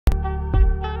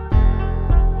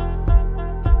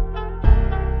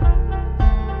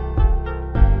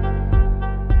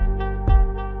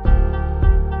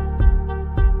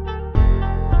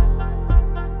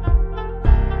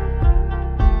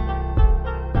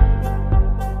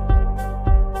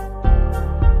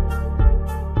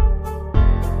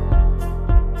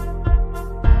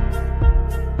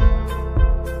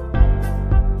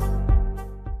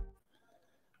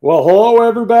Well, hello,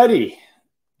 everybody.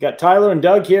 Got Tyler and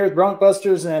Doug here at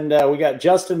BroncBusters, and we got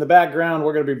Justin in the background.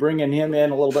 We're going to be bringing him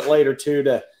in a little bit later, too,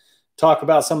 to talk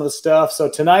about some of the stuff. So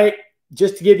tonight,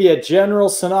 just to give you a general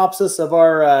synopsis of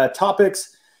our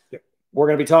topics, we're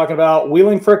going to be talking about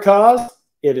Wheeling for a Cause.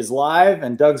 It is live,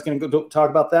 and Doug's going to go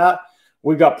talk about that.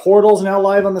 We've got portals now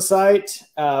live on the site.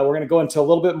 We're going to go into a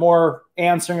little bit more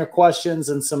answering of questions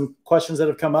and some questions that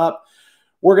have come up.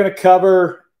 We're going to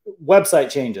cover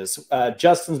website changes.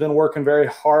 Justin's been working very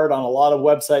hard on a lot of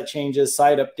website changes,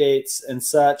 site updates, and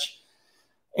such.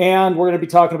 And we're going to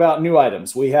be talking about new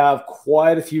items. We have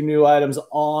quite a few new items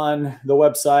on the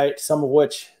website, some of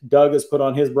which Doug has put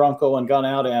on his Bronco and gone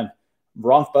out and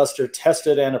BroncBuster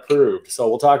tested and approved. So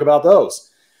we'll talk about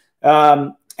those.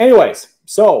 Anyways,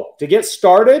 so to get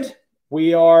started,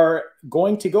 we are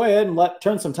going to go ahead and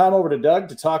turn some time over to Doug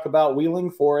to talk about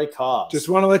Wheeling for a Cause. Just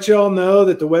want to let you all know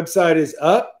that the website is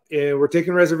up. We're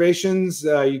taking reservations.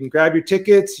 You can grab your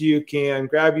tickets. You can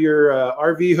grab your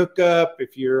RV hookup.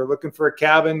 If you're looking for a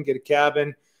cabin, get a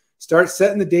cabin. Start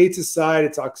setting the dates aside.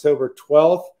 It's October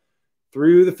 12th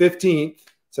through the 15th.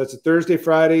 So it's a Thursday,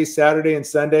 Friday, Saturday, and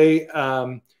Sunday.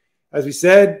 As we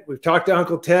said, we've talked to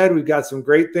Uncle Ted. We've got some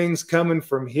great things coming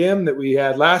from him that we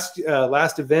had last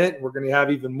event. We're going to have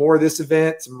even more this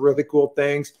event, some really cool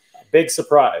things. Big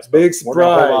surprise. Big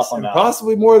surprise. And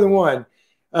possibly more than one.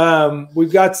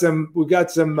 We've got some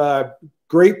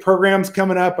great programs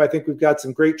coming up. I think we've got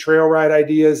some great trail ride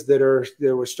ideas that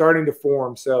we're starting to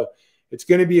form. So it's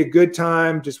going to be a good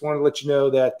time. Just want to let you know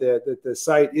that the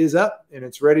site is up and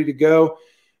it's ready to go.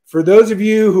 For those of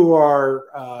you who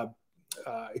are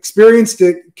experienced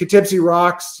at Poughkeepsie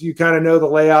Rocks, you kind of know the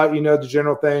layout, you know the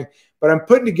general thing, but I'm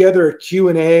putting together a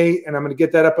Q&A and I'm going to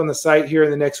get that up on the site here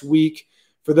in the next week.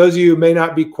 For those of you who may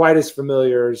not be quite as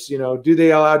familiar, do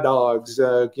they allow dogs?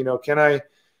 Can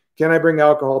I bring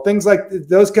alcohol? Things like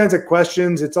those kinds of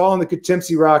questions. It's all on the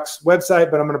Poughkeepsie Rocks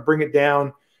website, but I'm going to bring it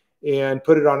down and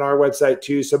put it on our website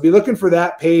too. So be looking for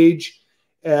that page.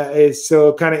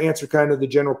 So kind of answer kind of the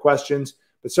general questions.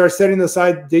 But start setting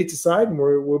the dates aside, and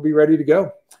we'll be ready to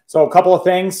go. So a couple of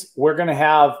things. We're going to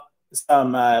have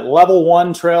some level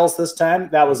 1 trails this time.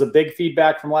 That was a big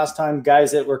feedback from last time,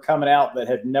 guys that were coming out that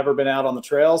had never been out on the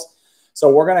trails. So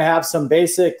we're going to have some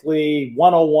basically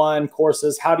 101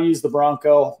 courses, how to use the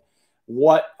Bronco,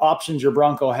 what options your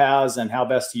Bronco has, and how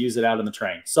best to use it out in the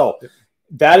terrain. So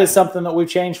that is something that we've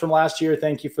changed from last year.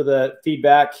 Thank you for the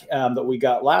feedback that we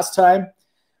got last time.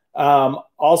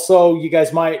 Also, you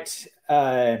guys might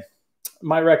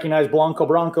recognize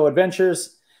Bronco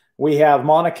Adventures. We have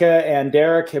Monica and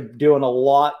Derek doing a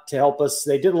lot to help us.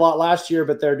 They did a lot last year,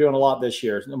 but they're doing a lot this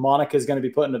year. Monica is going to be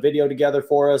putting a video together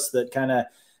for us that kind of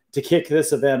to kick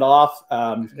this event off.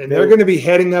 And they're going to be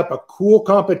heading up a cool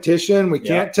competition. We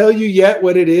can't tell you yet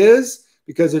what it is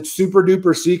because it's super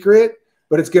duper secret,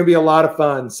 but it's going to be a lot of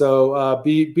fun. So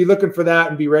be looking for that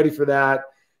and be ready for that.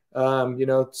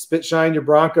 Spit shine your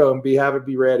Bronco and have it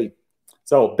be ready.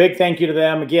 So big thank you to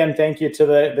them. Again, thank you to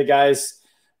the guys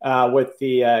with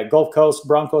the Gulf Coast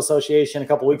Bronco Association a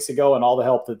couple weeks ago and all the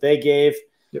help that they gave.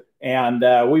 Yep.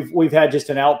 And we've had just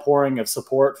an outpouring of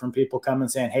support from people coming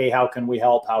saying, hey, how can we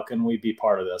help? How can we be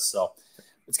part of this? So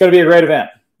it's going to be a great event.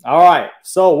 All right.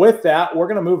 So with that, we're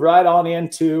going to move right on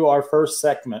into our first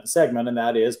segment, and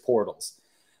that is portals.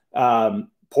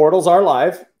 Portals are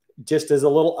live. Just as a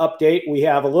little update, we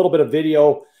have a little bit of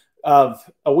video of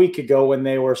a week ago when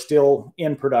they were still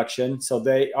in production.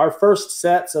 So our first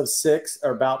sets of 6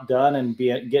 are about done and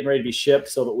getting ready to be shipped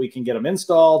so that we can get them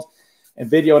installed and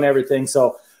video and everything.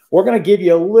 So we're going to give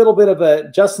you a little bit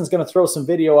of Justin's going to throw some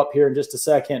video up here in just a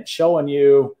second, showing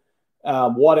you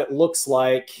what it looks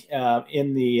like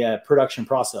in the production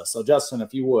process. So Justin,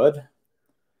 if you would.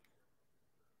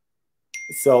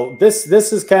 So this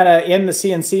is kind of in the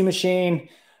CNC machine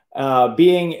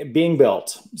being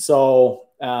built. So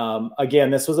again,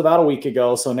 this was about a week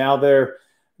ago. So now they're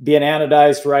being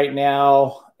anodized right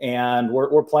now. And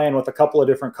we're playing with a couple of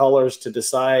different colors to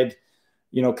decide,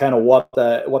 kind of what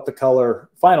the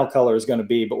final color is going to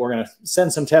be. But we're going to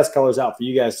send some test colors out for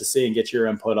you guys to see and get your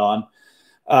input on.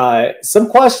 Some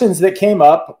questions that came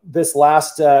up this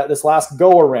last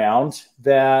go around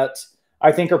that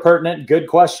I think are pertinent, good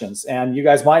questions. And you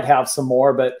guys might have some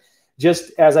more, but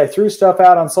just as I threw stuff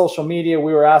out on social media,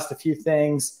 we were asked a few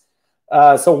things.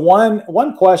 So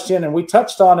one question, and we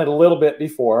touched on it a little bit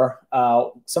before,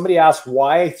 somebody asked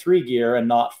why 3 gear and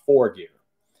not 4 gear?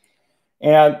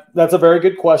 And that's a very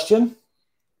good question.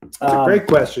 That's a great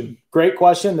question. Great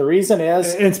question. The reason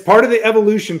is, and it's part of the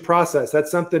evolution process.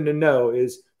 That's something to know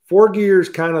is 4 gears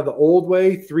kind of the old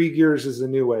way, 3 gears is the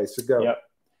new way. So go. Yep.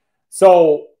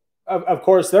 So of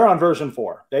course, they're on version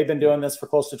 4. They've been doing this for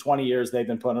close to 20 years. They've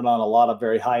been putting it on a lot of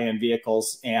very high-end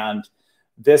vehicles, and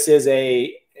this is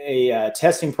a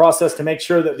testing process to make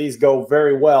sure that these go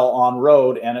very well on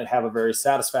road and it have a very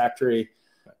satisfactory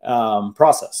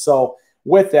process. So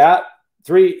with that,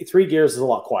 three gears is a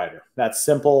lot quieter. That's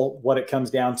simple what it comes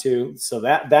down to. So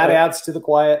that adds to the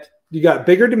quiet. You got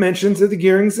bigger dimensions of the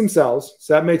gearings themselves,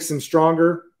 so that makes them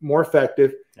stronger, more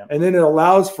effective. Yep. And then it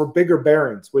allows for bigger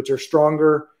bearings, which are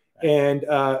stronger and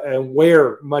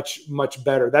wear much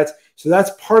better.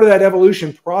 That's part of that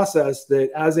evolution process.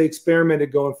 That as they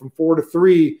experimented going from 4 to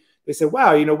 3, they said,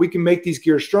 "Wow, you know, we can make these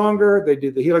gears stronger." They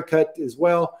did the healer cut as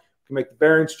well. We can make the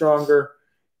bearings stronger,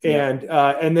 and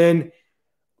then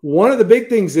one of the big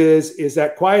things is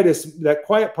that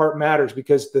quiet part matters,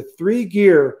 because the 3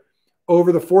 gear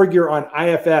over the 4 gear on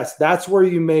IFS, that's where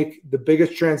you make the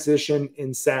biggest transition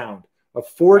in sound. A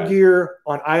 4 gear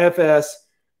on IFS,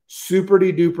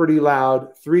 super-duper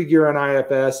loud. 3 gear on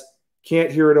IFS,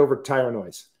 can't hear it over tire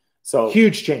noise. So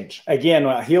huge change. Again,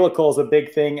 helical is a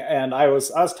big thing. And I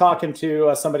was talking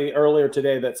to somebody earlier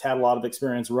today that's had a lot of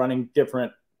experience running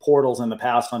different portals in the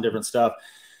past on different stuff.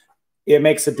 It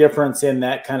makes a difference in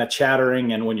that kind of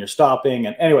chattering and when you're stopping.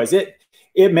 And anyways,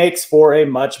 it makes for a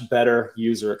much better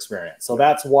user experience. So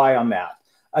that's why on that.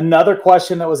 Another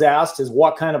question that was asked is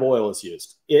what kind of oil is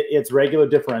used? It's regular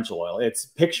differential oil.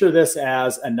 Picture this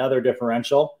as another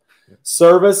differential.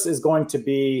 Service is going to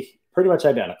be pretty much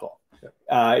identical.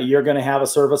 You're going to have a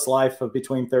service life of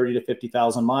between 30 to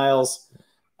 50,000 miles.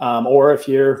 Or if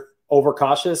you're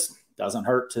overcautious, doesn't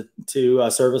hurt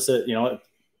to service it. You know,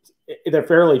 they're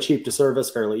fairly cheap to service,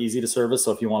 fairly easy to service.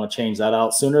 So if you want to change that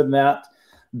out sooner than that,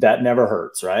 that never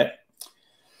hurts, right?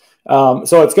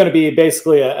 So it's going to be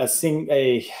basically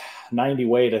a 90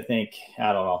 weight, I think.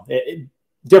 I don't know.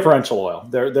 Differential oil.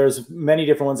 There's many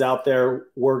different ones out there.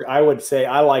 I would say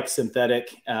I like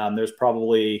synthetic. There's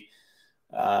probably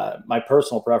my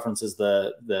personal preference is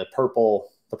the purple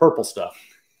stuff,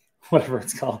 whatever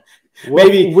it's called.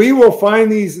 Maybe we will find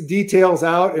these details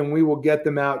out and we will get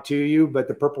them out to you, but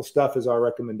the purple stuff is our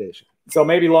recommendation. So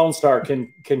maybe Lone Star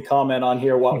can comment on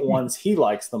here what ones he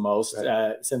likes the most,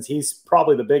 since he's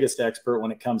probably the biggest expert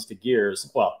when it comes to gears.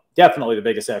 Well, definitely the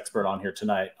biggest expert on here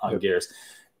tonight on gears.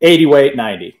 80 weight,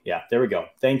 90. Yeah, there we go.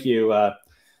 Thank you,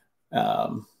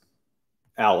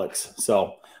 Alex.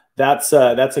 So that's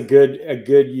a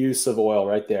good use of oil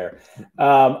right there.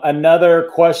 Another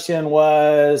question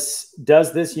was,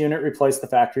 does this unit replace the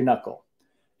factory knuckle?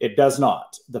 It does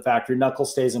not. The factory knuckle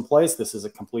stays in place. This is a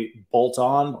complete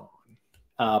bolt-on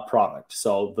product.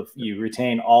 So you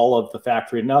retain all of the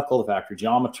factory knuckle, the factory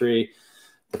geometry,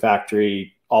 the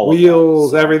factory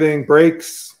wheels, everything,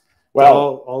 brakes.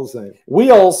 Well, all the same.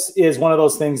 Wheels is one of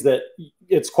those things that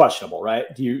it's questionable, right?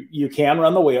 You can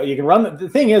run the wheel. You can run the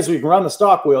thing is, you can run the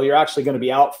stock wheel. You're actually going to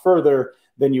be out further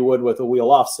than you would with a wheel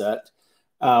offset.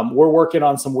 We're working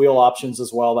on some wheel options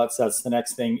as well. That's the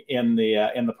next thing in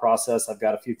the process. I've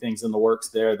got a few things in the works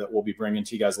there that we'll be bringing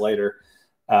to you guys later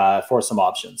for some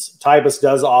options. Tybus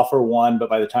does offer one, but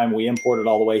by the time we import it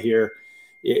all the way here,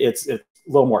 it's a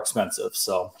little more expensive.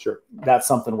 So sure, that's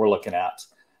something we're looking at.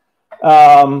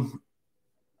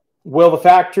 Will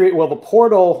the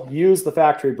portal use the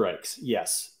factory brakes?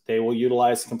 Yes, they will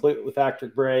utilize completely factory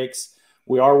brakes.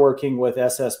 We are working with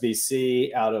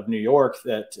SSBC out of New York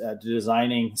that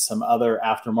designing some other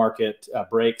aftermarket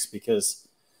brakes, because,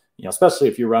 you know, especially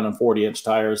if you're running 40-inch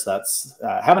tires, that's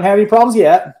haven't had any problems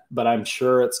yet, but I'm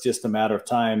sure it's just a matter of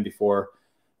time before,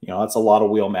 you know, that's a lot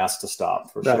of wheel mass to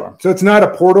stop for sure. So it's not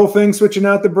a portal thing switching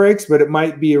out the brakes, but it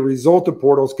might be a result of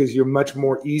portals, because you're much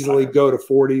more easily go to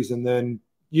 40s and then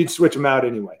you'd switch them out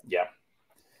anyway. Yeah.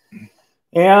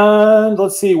 And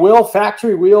let's see, will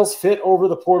factory wheels fit over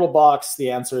the portal box?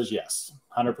 The answer is yes,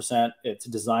 100%. It's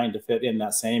designed to fit in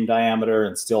that same diameter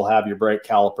and still have your brake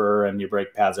caliper and your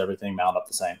brake pads, everything mount up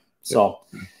the same. So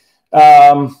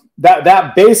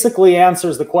that basically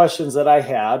answers the questions that I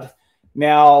had.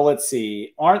 Now, let's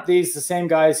see. Aren't these the same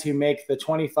guys who make the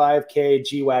 25K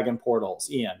G-Wagon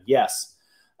portals? Ian, yes.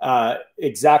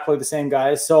 Exactly the same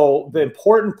guys. So the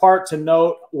important part to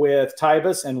note with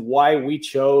Tybus and why we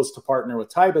chose to partner with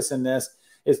Tybus in this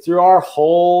is through our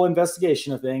whole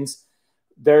investigation of things,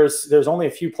 there's only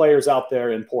a few players out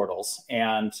there in portals,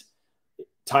 and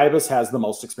Tybus has the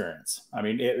most experience. I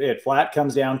mean, it flat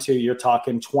comes down to you're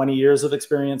talking 20 years of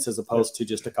experience as opposed to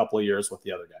just a couple of years with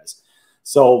the other guys.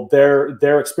 So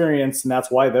their experience, and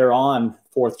that's why they're on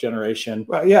 4th generation.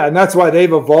 Well, yeah, and that's why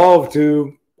they've evolved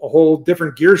to a whole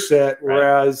different gear set,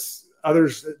 whereas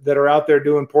others that are out there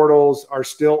doing portals are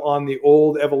still on the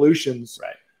old evolutions.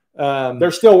 Right. They're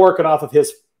still working off of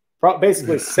his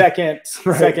basically second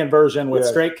version with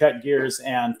straight cut gears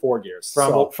and 4 gears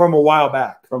from a while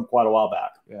back, from quite a while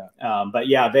back. Yeah. But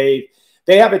yeah, they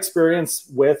have experience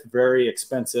with very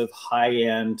expensive high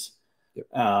end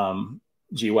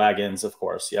G-Wagons, of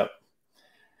course. Yep.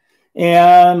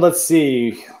 And let's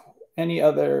see,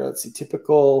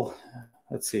 typical.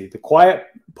 Let's see, the quiet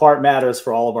part matters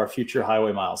for all of our future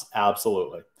highway miles.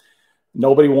 Absolutely.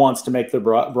 Nobody wants to make the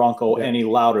Bronco any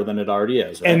louder than it already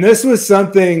is. Right? And this was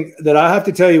something that I have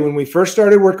to tell you, when we first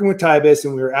started working with Tybus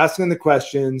and we were asking the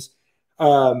questions,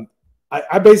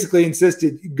 I basically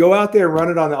insisted, go out there and run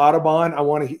it on the Autobahn. I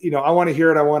want to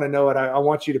hear it. I want to know it. I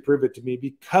want you to prove it to me,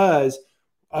 because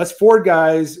us Ford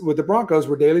guys with the Broncos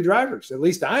were daily drivers. At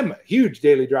least I'm a huge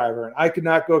daily driver, and I could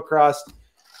not go across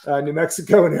New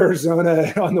Mexico and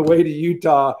Arizona on the way to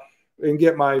Utah and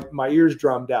get my ears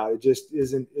drummed out. It just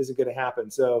isn't going to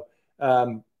happen. So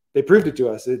they proved it to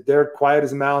us. They're quiet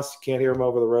as a mouse. You can't hear them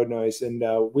over the road noise. And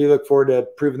we look forward to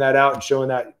proving that out and showing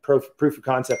that proof of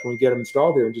concept when we get them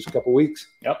installed here in just a couple of weeks.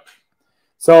 Yep.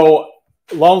 So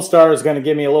Lone Star is going to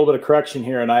give me a little bit of correction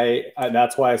here, and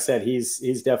that's why I said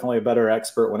he's definitely a better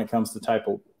expert when it comes to type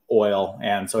of oil.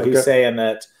 And so he's saying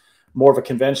that more of a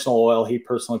conventional oil, he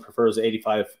personally prefers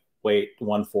 85 weight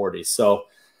 140. So,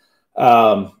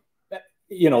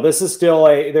 this is still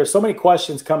there's so many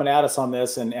questions coming at us on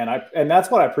this. And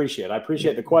that's what I appreciate. I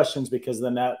appreciate the questions, because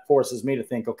then that forces me to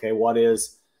think, okay, what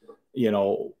is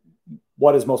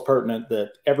most pertinent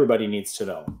that everybody needs to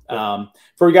know?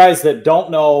 For you guys that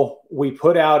don't know, we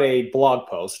put out a blog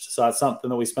post. So that's something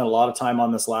that we spent a lot of time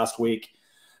on this last week,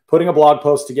 putting a blog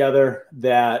post together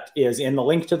that is in the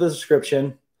link to the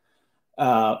description.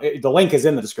 The link is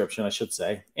in the description, I should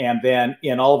say. And then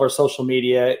in all of our social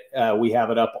media, we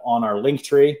have it up on our link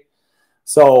tree.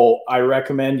 So I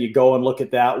recommend you go and look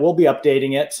at that. We'll be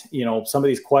updating it. Some of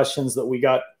these questions that we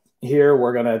got here,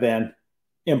 we're going to then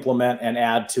implement and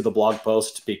add to the blog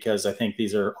post, because I think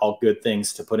these are all good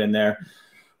things to put in there.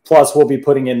 Plus, we'll be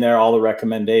putting in there all the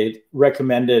recommended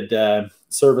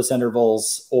service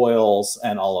intervals, oils,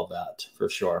 and all of that for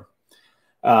sure.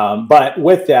 But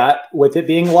with it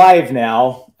being live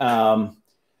now,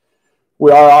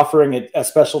 we are offering a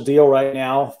special deal right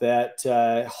now that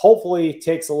hopefully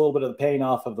takes a little bit of the pain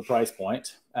off of the price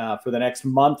point. For the next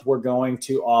month, we're going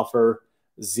to offer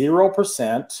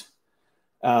 0%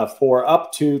 for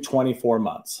up to 24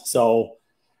 months. So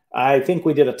I think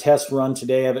we did a test run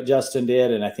today of it, Justin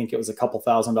did, and I think it was a couple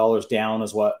 $1,000s down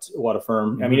is what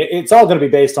Affirm. Mm-hmm. I mean, it's all going to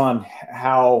be based on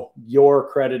how your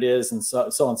credit is and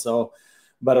so.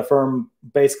 But Affirm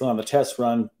basically on the test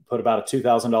run put about a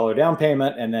 $2,000 down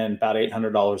payment and then about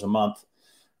 $800 a month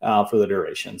for the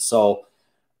duration. So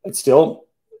it's still,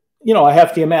 a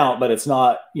hefty amount, but it's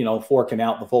not, forking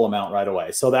out the full amount right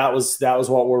away. So that was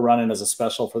what we're running as a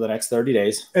special for the next 30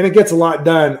 days. And it gets a lot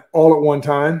done all at one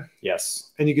time. Yes.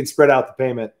 And you can spread out the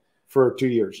payment for 2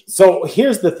 years. So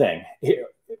here's the thing.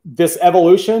 This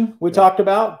evolution we talked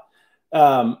about,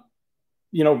 playing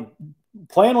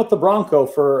with the Bronco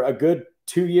for a good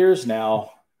 2 years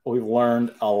now, we've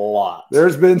learned a lot.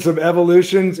 There's been some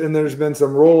evolutions and there's been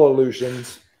some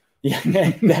roll-olutions. Yeah,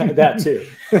 that too.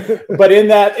 But in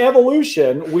that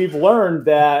evolution, we've learned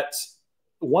that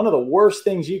one of the worst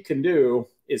things you can do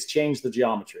is change the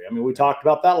geometry. I mean, we talked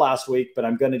about that last week, but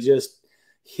I'm going to just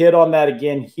hit on that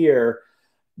again here,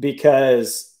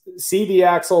 because CV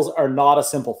axles are not a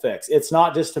simple fix. It's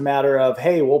not just a matter of,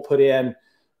 hey, we'll put in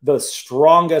the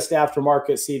strongest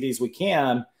aftermarket CVs we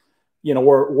can.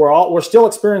 We're still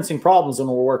experiencing problems and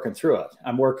we're working through it.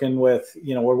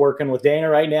 we're working with Dana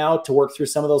right now to work through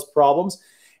some of those problems.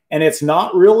 And it's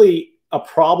not really a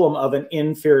problem of an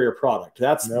inferior product.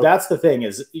 That's the thing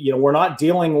is, we're not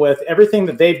dealing with everything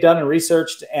that they've done and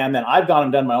researched. And then I've gone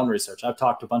and done my own research. I've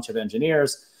talked to a bunch of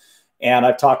engineers and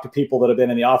I've talked to people that have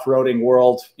been in the off-roading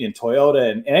world in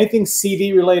Toyota and anything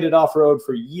CV related off-road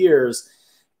for years.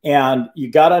 And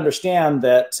you got to understand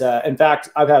that, in fact,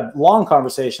 I've had long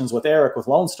conversations with Eric with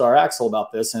Lone Star Axle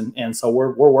about this. And so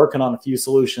we're working on a few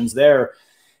solutions there.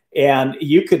 And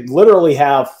you could literally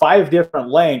have 5 different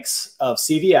lengths of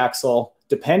CV axle,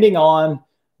 depending on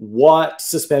what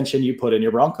suspension you put in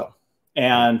your Bronco.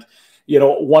 And,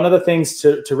 one of the things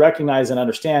to recognize and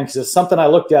understand, because it's something I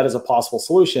looked at as a possible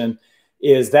solution,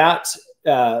 is that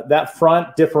that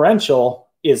front differential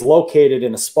is located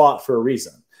in a spot for a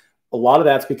reason. A lot of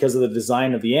that's because of the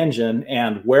design of the engine,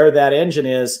 and where that engine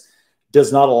is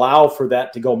does not allow for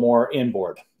that to go more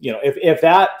inboard. If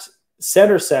that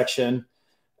center section,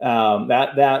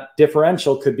 that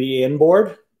differential could be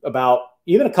inboard about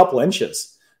even a couple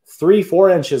inches,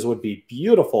 3-4 inches would be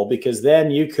beautiful, because then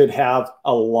you could have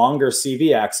a longer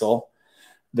CV axle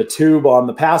the tube on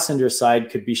the passenger side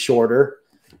could be shorter,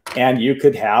 and you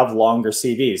could have longer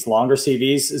CVs. Longer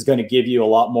CVs is going to give you a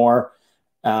lot more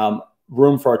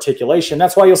room for articulation.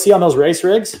 That's why you'll see on those race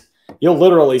rigs, you'll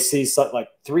literally see like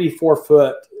 3-4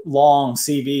 foot long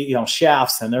CV,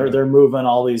 shafts, and they're moving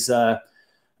all these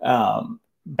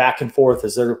back and forth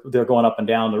as they're going up and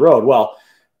down the road. Well,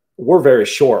 we're very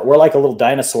short. We're like a little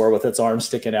dinosaur with its arms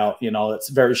sticking out. It's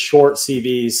very short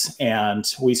CVs, and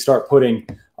we start putting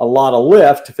a lot of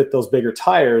lift to fit those bigger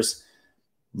tires.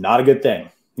 Not a good thing.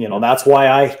 That's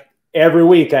why every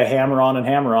week I hammer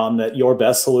on that your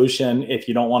best solution, if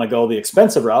you don't want to go the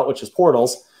expensive route, which is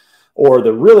portals, or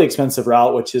the really expensive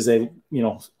route, which is a,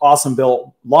 awesome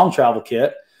built long travel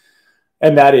kit,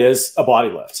 and that is a body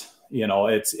lift.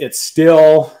 It's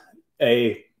still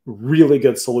a really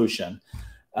good solution.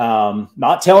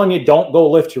 Not telling you don't go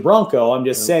lift your Bronco. I'm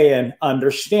just saying,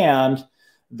 understand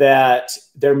that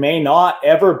there may not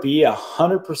ever be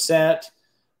 100%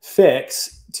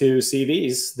 fix to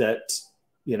CVs that,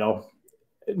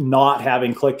 not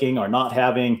having clicking or not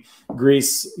having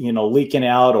grease, leaking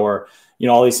out, or,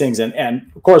 all these things.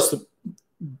 And of course,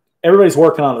 everybody's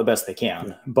working on it the best they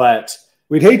can, but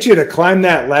we'd hate you to climb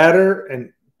that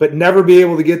ladder but never be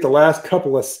able to get the last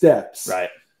couple of steps. Right.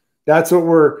 That's what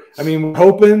we're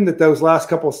hoping that those last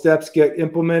couple of steps get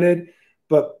implemented.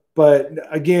 But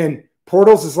again,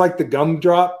 portals is like the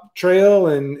gumdrop trail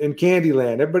in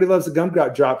Candyland. Everybody loves the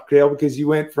gumdrop trail because you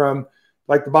went from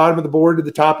like the bottom of the board to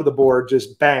the top of the board,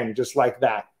 just bang, just like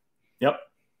that. Yep.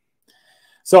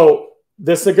 So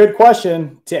this is a good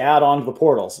question to add on to the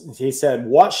portals. He said,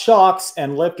 what shocks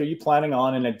and lift are you planning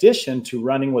on in addition to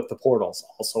running with the portals?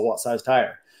 Also, what size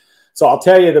tire? So I'll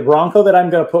tell you, the Bronco that I'm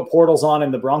going to put portals on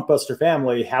in the BroncBuster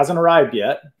family hasn't arrived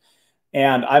yet.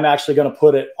 And I'm actually going to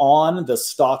put it on the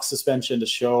stock suspension to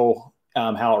show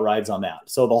how it rides on that.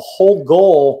 So the whole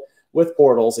goal with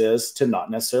portals is to not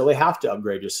necessarily have to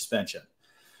upgrade your suspension.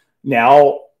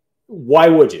 Now, why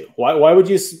would you? Why would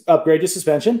you upgrade your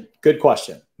suspension? Good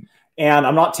question. And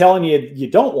I'm not telling you you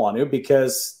don't want to,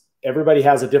 because everybody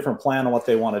has a different plan on what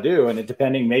they want to do. And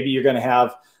depending, maybe you're going to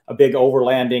have a big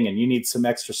overlanding and you need some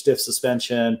extra stiff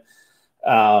suspension.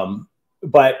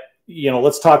 But,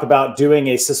 let's talk about doing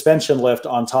a suspension lift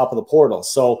on top of the portal.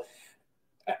 So,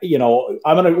 we're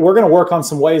going to work on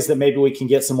some ways that maybe we can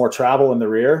get some more travel in the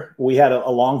rear. We had a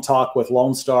long talk with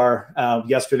Lone Star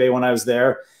yesterday when I was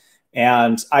there.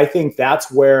 And I think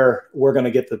that's where we're going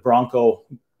to get the Bronco.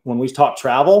 When we talk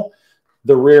travel,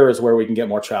 the rear is where we can get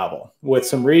more travel with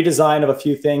some redesign of a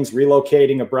few things,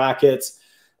 relocating of brackets.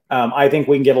 I think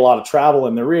we can get a lot of travel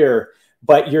in the rear,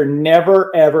 but you're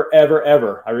never, ever, ever,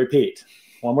 ever, I repeat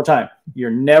one more time, you're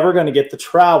never going to get the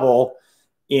travel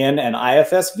in an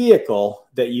IFS vehicle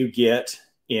that you get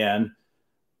in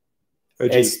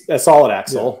a solid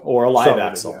axle or a live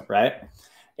axle, right?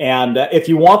 And if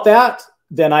you want that,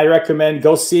 then I recommend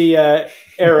go see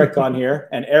Eric on here,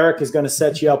 and Eric is going to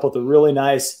set you up with a really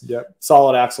nice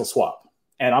solid axle swap.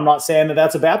 And I'm not saying that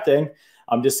that's a bad thing.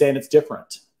 I'm just saying it's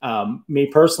different. Me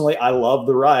personally, I love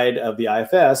the ride of the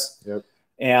IFS.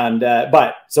 And,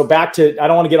 but so back to, I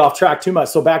don't want to get off track too much.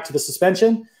 So back to the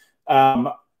suspension,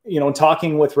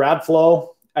 talking with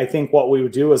Radflow, I think what we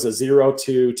would do is a 0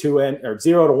 to 2 inch or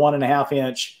 0 to 1.5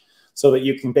 inch, so that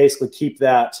you can basically keep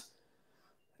that.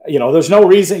 There's no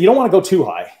reason you don't want to go too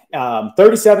high.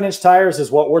 37-inch tires is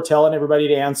what we're telling everybody,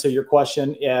 to answer your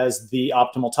question, as the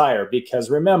optimal tire, because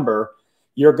remember,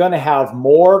 you're going to have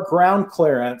more ground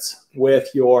clearance with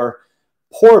your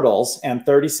portals and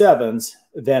 37s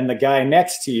than the guy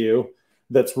next to you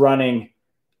that's running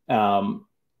a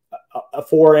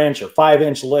 4-inch or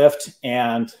 5-inch lift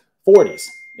and 40s.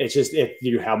 It's just, if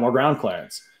you have more ground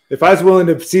clearance. If I was willing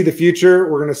to see the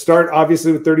future, we're going to start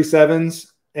obviously with 37s.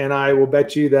 And I will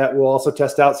bet you that we'll also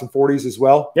test out some 40s as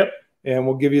well. Yep. And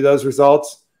we'll give you those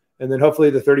results. And then hopefully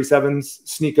the 37s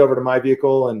sneak over to my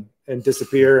vehicle and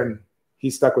disappear, and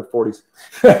he's stuck with 40s.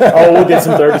 Oh, we'll get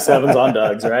some 37s on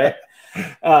Doug's, right?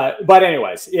 But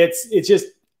anyways, it's just,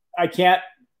 I can't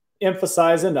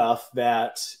emphasize enough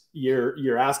that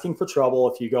you're asking for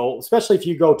trouble if you go, especially if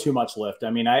you go too much lift.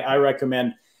 I mean, I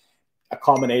recommend a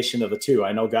combination of the two.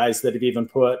 I know guys that have even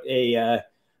put a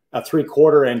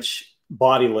 3/4 inch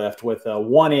body lift with a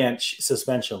 1-inch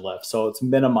suspension lift, so it's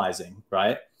minimizing,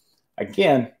 right?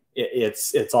 Again,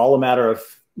 it's all a matter of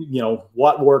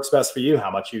what works best for you,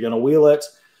 how much you're going to wheel it,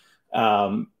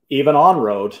 even on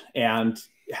road, and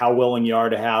how willing you are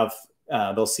to have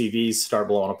those CVs start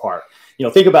blowing apart.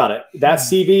 Think about it. That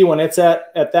CV, when it's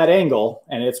at that angle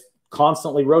and it's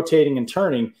constantly rotating and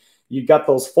turning, you've got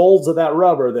those folds of that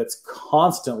rubber that's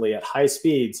constantly at high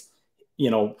speeds,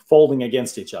 folding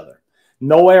against each other.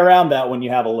 No way around that when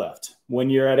you have a lift. When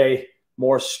you're at a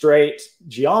more straight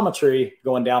geometry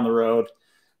going down the road,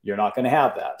 you're not going to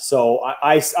have that. So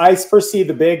I foresee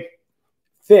the big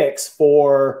fix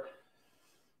for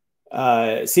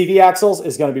CV axles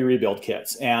is going to be rebuild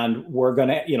kits. And we're going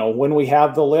to, when we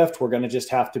have the lift, we're going to just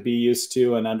have to be used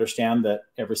to and understand that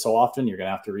every so often you're going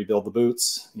to have to rebuild the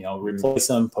boots, replace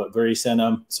them, put grease in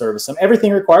them, service them.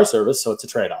 Everything requires service. So it's a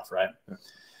trade-off, right?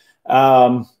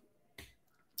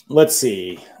 Let's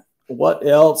see what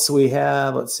else we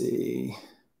have. Let's see.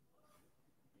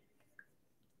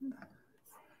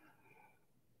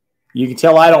 You can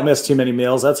tell I don't miss too many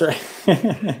meals. That's right.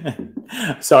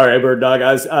 Sorry, Bird Dog.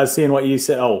 I was seeing what you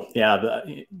said. Oh, yeah,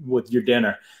 with your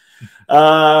dinner.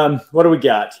 What do we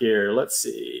got here? Let's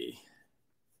see.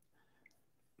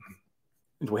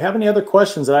 Do we have any other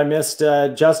questions that I missed,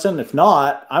 Justin? If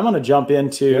not, I'm going to jump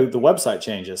into the website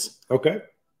changes. Okay.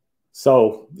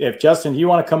 So if Justin, you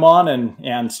want to come on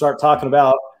and start talking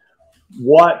about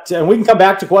and we can come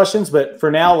back to questions, but for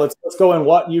now, let's go in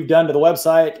what you've done to the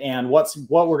website and what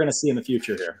we're going to see in the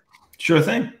future here. Sure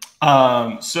thing.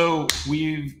 So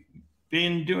we've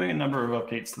been doing a number of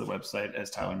updates to the website, as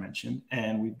Tyler mentioned,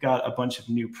 and we've got a bunch of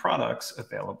new products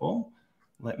available.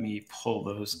 Let me pull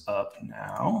those up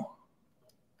now.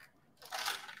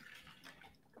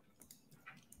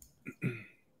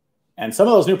 And some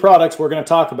of those new products we're going to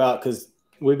talk about because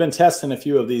we've been testing a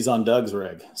few of these on Doug's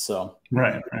rig. So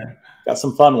right. Got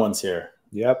some fun ones here.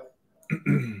 Yep.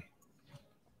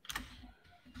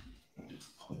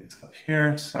 Just pull these up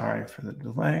here. Sorry for the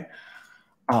delay.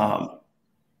 All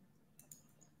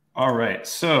right.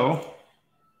 So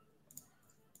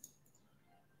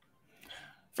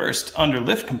first, under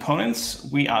lift components,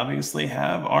 we obviously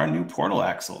have our new portal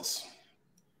axles.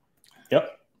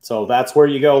 Yep. So that's where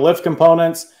you go. Lift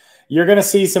components. You're going to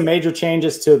see some major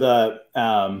changes to the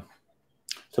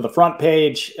front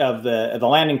page of the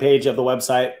landing page of the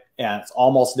website. And it's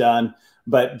almost done.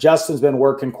 But Justin's been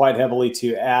working quite heavily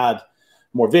to add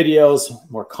more videos,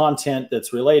 more content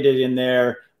that's related in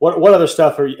there. What other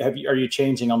stuff are you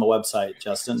changing on the website,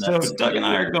 Justin? So Doug and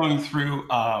I are going through,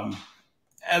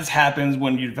 as happens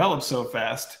when you develop so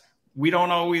fast, we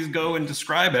don't always go and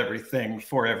describe everything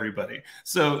for everybody.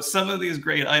 So some of these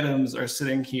great items are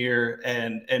sitting here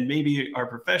and maybe our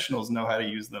professionals know how to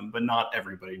use them, but not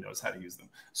everybody knows how to use them.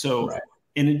 So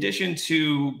in addition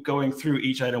to going through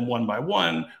each item one by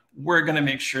one, we're going to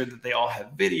make sure that they all have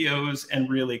videos and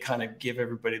really kind of give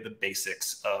everybody the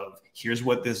basics of here's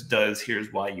what this does,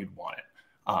 here's why you'd want it.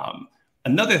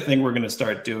 Another thing we're going to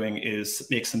start doing is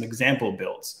make some example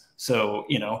builds. So,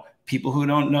 people who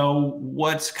don't know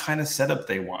what kind of setup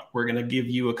they want, we're going to give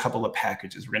you a couple of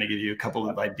packages. We're going to give you a couple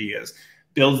of ideas,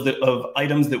 builds of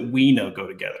items that we know go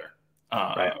together.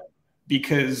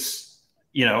 Because,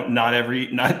 not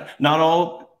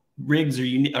all rigs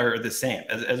are the same.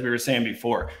 As we were saying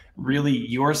before, really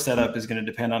your setup is going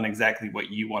to depend on exactly what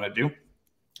you want to do.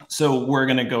 So we're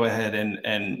going to go ahead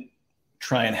and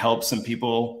try and help some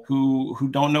people who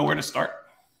don't know where to start.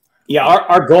 Yeah,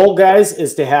 our goal, guys,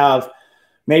 is to have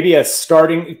maybe a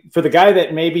starting for the guy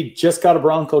that maybe just got a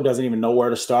Bronco, doesn't even know where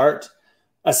to start,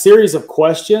 a series of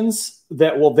questions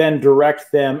that will then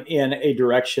direct them in a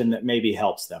direction that maybe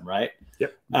helps them, right?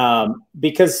 Yep.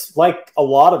 Because like a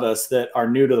lot of us that are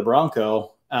new to the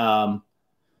Bronco,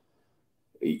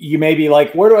 you may be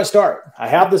like, where do I start? I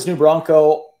have this new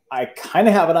Bronco. I kind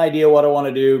of have an idea what I want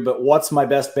to do, but what's my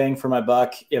best bang for my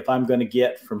buck? If I'm going to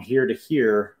get from here to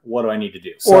here, what do I need to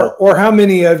do? So, or how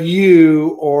many of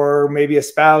you, or maybe a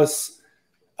spouse,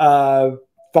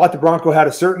 thought the Bronco had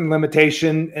a certain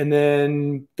limitation and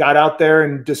then got out there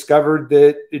and discovered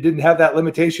that it didn't have that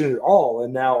limitation at all.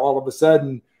 And now all of a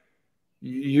sudden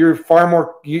you're far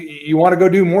more, you want to go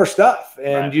do more stuff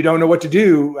and you don't know what to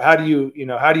do. How do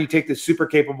you take this super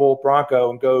capable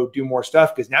Bronco and go do more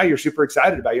stuff? Because now you're super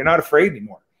excited about it. You're not afraid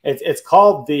anymore. It's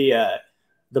called the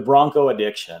Bronco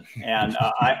addiction. And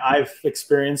I've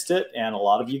experienced it, and a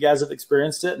lot of you guys have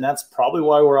experienced it. And that's probably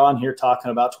why we're on here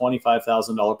talking about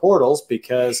 $25,000 portals,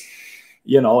 because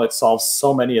it solves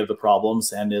so many of the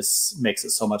problems and makes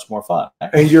it so much more fun.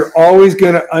 And you're always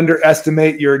going to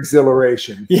underestimate your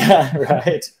exhilaration. Yeah,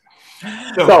 right.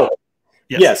 So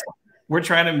yes, we're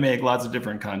trying to make lots of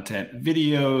different content,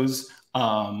 videos,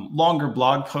 longer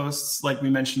blog posts, like we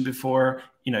mentioned before.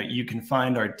 You can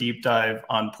find our deep dive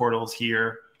on portals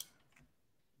here.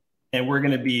 And we're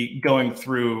going to be going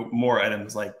through more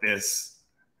items like this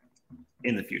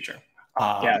in the future.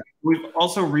 We've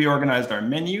also reorganized our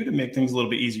menu to make things a little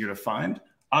bit easier to find.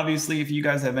 Obviously, if you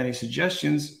guys have any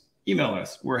suggestions, email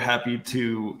us. We're happy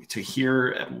to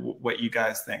hear what you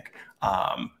guys think.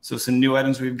 So some new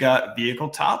items we've got: vehicle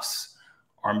tops.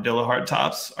 Armadillo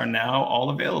hardtops are now all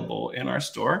available in our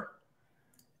store.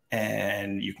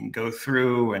 And you can go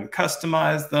through and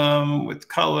customize them with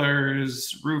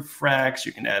colors, roof racks.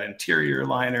 You can add interior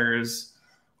liners,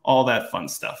 all that fun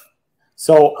stuff.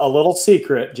 So a little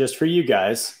secret just for you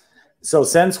guys. So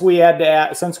since we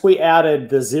added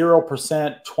the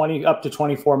 0% 20 up to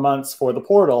 24 months for the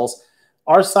portals,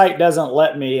 our site doesn't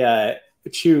let me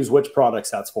choose which products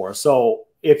that's for. So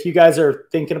if you guys are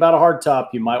thinking about a hardtop,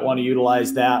 you might want to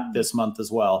utilize that this month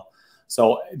as well.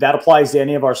 So that applies to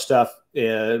any of our stuff.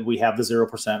 We have the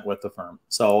 0% with the firm.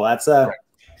 So that's I'm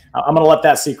going to let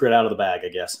that secret out of the bag, I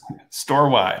guess.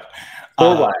 Store-wide.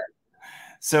 Store-wide.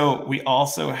 So we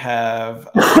also have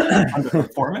under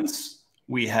performance,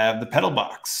 we have the pedal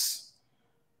box.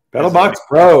 Pedal box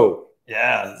Pro.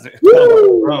 Yeah, pedal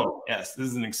box Pro. Yes, this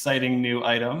is an exciting new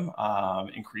item.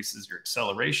 Increases your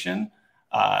acceleration.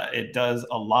 It does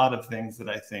a lot of things that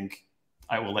I think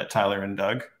I will let Tyler and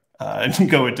Doug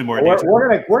go into more detail.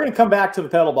 We're gonna come back to the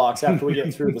pedal box after we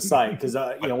get through the site, because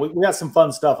you know, we got some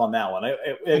fun stuff on that one. It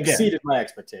exceeded my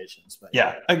expectations. But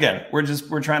yeah, again,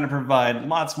 we're trying to provide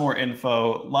lots more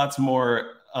info, lots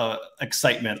more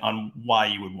excitement on why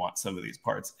you would want some of these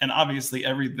parts, and obviously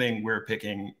everything we're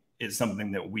picking is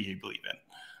something that we believe in.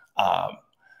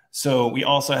 So we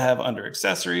also have under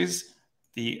accessories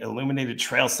the illuminated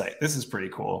trail sight. This is pretty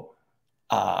cool.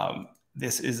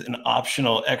 This is an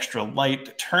optional extra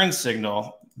light turn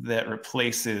signal that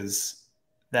replaces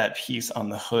that piece on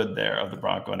the hood there of the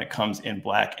Bronco, and it comes in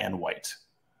black and white.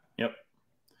 Yep.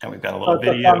 And we've got a little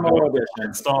video to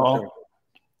install.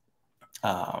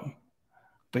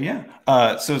 But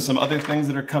yeah, so some other things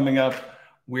that are coming up.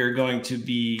 We're going to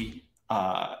be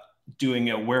doing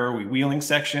a Where Are We Wheeling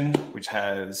section, which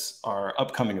has our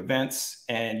upcoming events,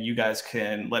 and you guys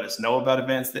can let us know about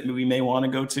events that we may want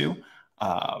to go to.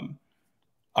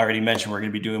 I already mentioned we're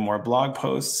going to be doing more blog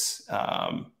posts,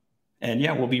 and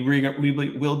yeah, we'll be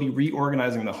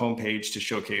reorganizing the homepage to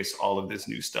showcase all of this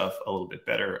new stuff a little bit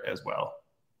better as well.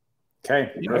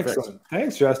 Okay, perfect. Excellent.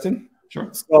 Thanks, Justin. Sure.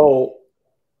 So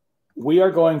we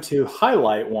are going to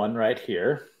highlight one right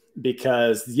here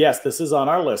because yes, this is on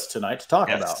our list tonight to talk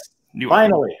about.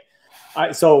 Finally,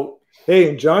 so hey,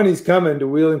 and Johnny's coming to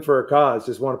Wheeling for a Cause.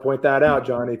 Just want to point that out,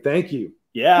 Johnny. Thank you.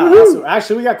 Yeah, awesome.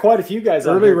 Actually, we got quite a few guys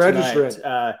on here registering.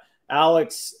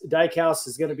 Alex Dykehouse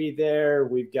is going to be there.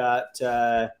 We've got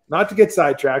not to get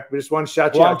sidetracked, but just want to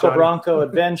shout you out, Johnny. Bronco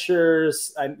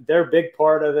Adventures. They're a big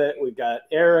part of it. We've got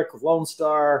Eric with Lone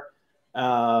Star.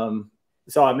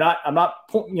 So I'm not,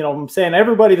 you know, I'm saying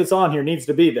everybody that's on here needs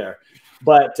to be there.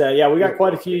 But yeah, we got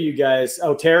quite a few you guys.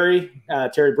 Oh, Terry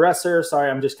Bresser.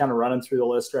 Sorry, I'm just kind of running through the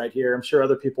list right here. I'm sure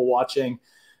other people watching.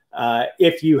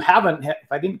 If you haven't,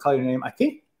 if I didn't call your name, I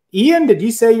think Ian, did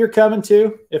you say you're coming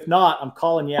too? If not, I'm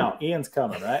calling you out. Ian's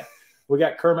coming, right? We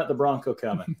got Kermit the Bronco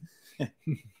coming.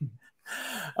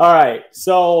 All right.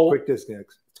 So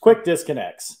quick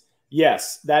disconnects.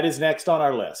 Yes, that is next on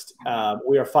our list.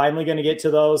 We are finally going to get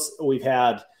to those. We've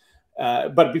had,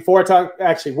 but before I talk,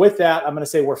 actually with that, I'm going to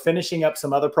say we're finishing up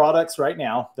some other products right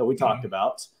now that we talked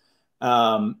about.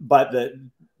 But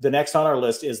the next on our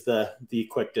list is the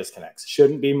quick disconnects.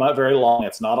 Shouldn't be very long.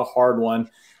 It's not a hard one.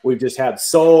 We've just had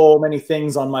so many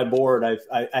things on my board.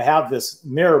 I have this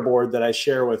mirror board that I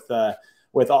share with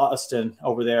Austin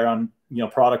over there on, you know,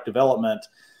 product development.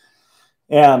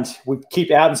 And we keep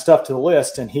adding stuff to the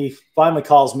list. And he finally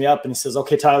calls me up and he says,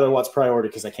 okay, Tyler, what's priority?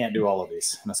 Because I can't do all of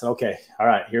these. And I said, okay, all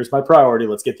right, here's my priority.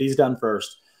 Let's get these done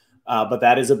first. But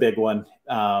that is a big one.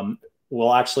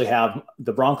 We'll actually have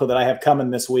the Bronco that I have coming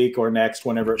this week or next,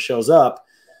 whenever it shows up,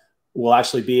 will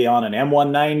actually be on an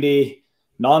M190,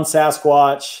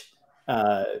 non-Sasquatch,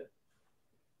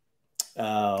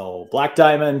 Black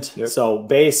Diamond. Yep. So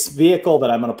base vehicle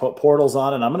that I'm going to put portals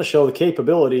on, and I'm going to show the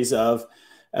capabilities of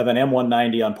an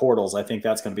M190 on portals. I think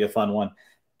that's going to be a fun one.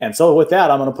 And so with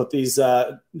that, I'm going to put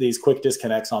these quick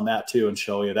disconnects on that too and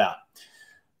show you that.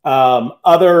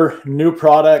 Other new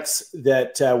products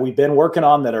that we've been working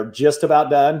on that are just about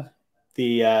done,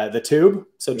 the tube.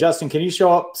 So Justin, can you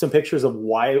show up some pictures of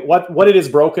what it is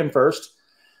broken first?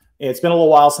 It's been a little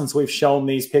while since we've shown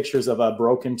these pictures of a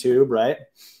broken tube, right?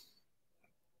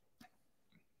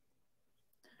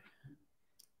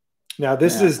 Now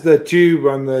this is the tube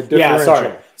on the differential. Yeah,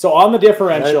 sorry. So on the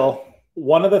differential,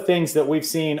 one of the things that we've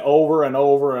seen over and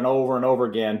over and over and over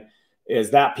again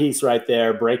is that piece right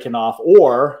there breaking off,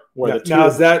 or where the tube. Now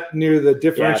is that near the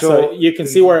differential? Yeah, so you can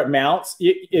see where it mounts.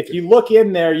 If you look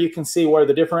in there, you can see where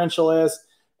the differential is,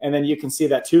 and then you can see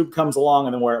that tube comes along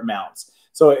and then where it mounts.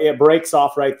 So it breaks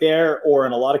off right there, or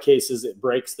in a lot of cases, it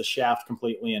breaks the shaft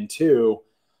completely in two.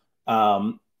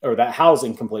 or that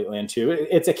housing completely into.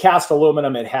 It's a cast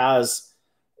aluminum. It has,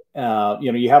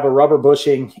 you have a rubber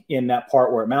bushing in that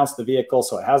part where it mounts the vehicle,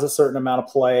 so it has a certain amount of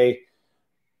play.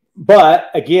 But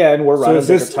again, we're running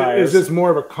bigger tires. Is this more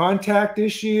of a contact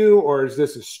issue, or is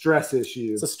this a stress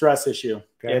issue? It's a stress issue.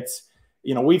 Okay. It's,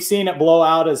 we've seen it blow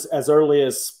out as early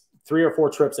as 3 or 4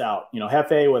 trips out.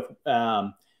 Hefe with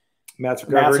Matt's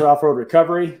Off-Road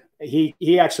Recovery.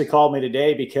 He actually called me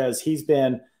today because he's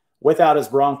been without his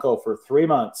Bronco for 3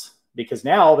 months, because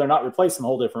now they're not replacing the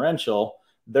whole differential.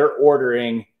 They're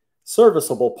ordering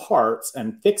serviceable parts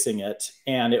and fixing it.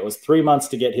 And it was 3 months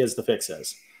to get his to fix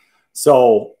his.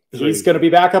 So he's going to be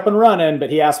back up and running, but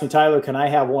he asked me, Tyler, can I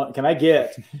have one? Can I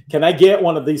get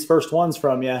one of these first ones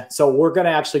from you? So we're going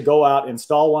to actually go out,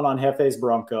 install one on Hefe's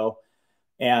Bronco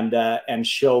and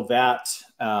show that,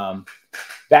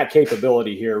 that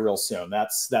capability here real soon.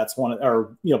 That's one,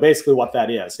 or, basically what that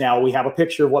is. Now we have a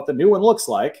picture of what the new one looks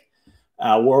like.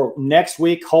 Next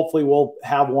week, hopefully we'll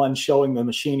have one showing the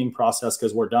machining process,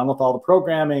 because we're done with all the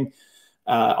programming.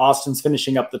 Austin's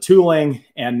finishing up the tooling,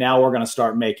 and now we're going to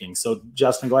start making. So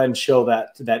Justin, go ahead and show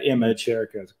that image.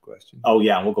 Eric has a question. Oh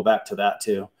yeah, and we'll go back to that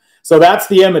too. So that's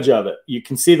the image of it. You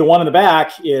can see the one in the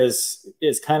back is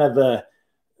kind of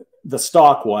the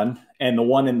stock one, and the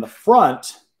one in the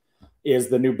front is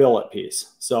the new billet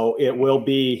piece. So it will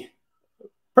be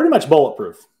pretty much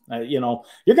bulletproof. You're going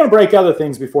to break other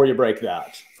things before you break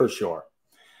that, for sure.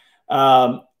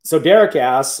 So Derek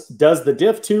asks, does the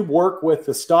diff tube work with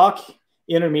the stock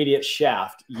intermediate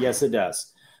shaft? Yes, it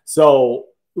does. So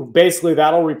basically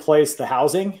that'll replace the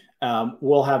housing.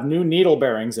 We'll have new needle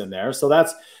bearings in there. So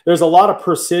there's a lot of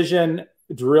precision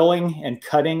drilling and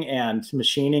cutting and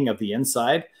machining of the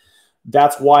inside.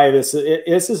 That's why this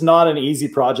is not an easy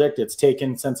project. It's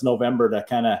taken since November to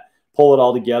kind of pull it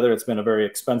all together. It's been a very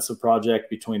expensive project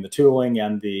between the tooling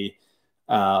and the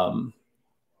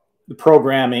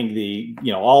programming,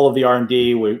 all of the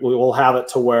R&D. We will have it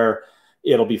to where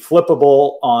it'll be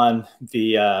flippable on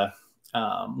the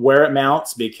where it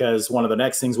mounts, because one of the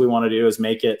next things we want to do is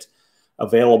make it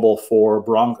available for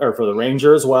for the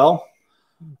Ranger as well.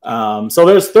 So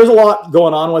there's a lot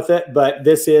going on with it, but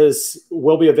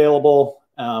will be available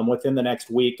within the next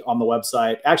week on the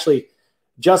website. Actually,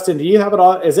 Justin, do you have it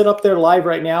on? Is it up there live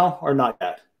right now or not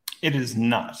yet? It is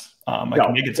not. I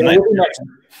can make it tonight.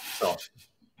 So,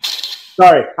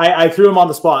 sorry, I threw him on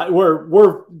the spot.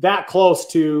 We're that close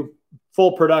to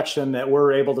full production that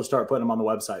we're able to start putting them on the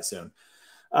website soon.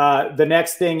 The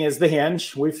next thing is the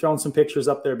hinge. We've thrown some pictures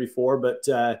up there before, but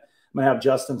I'm going to have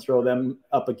Justin throw them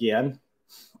up again.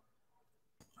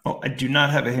 Oh, I do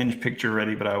not have a hinge picture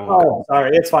ready, but I will. Oh,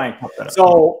 sorry, it's fine.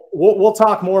 So we'll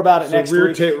talk more about it next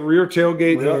week. Rear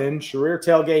tailgate hinge. Rear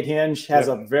tailgate hinge has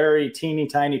a very teeny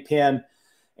tiny pin,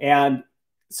 and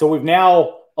so we've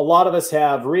now, a lot of us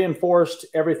have reinforced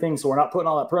everything, so we're not putting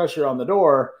all that pressure on the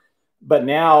door. But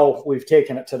now we've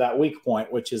taken it to that weak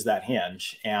point, which is that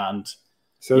hinge, and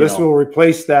so this will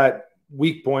replace that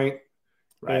weak point,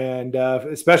 right. And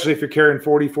especially if you're carrying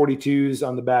 40-42s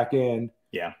on the back end.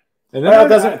 Yeah. And then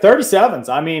 37s.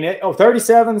 I mean,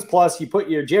 37s plus you put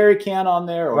your jerry can on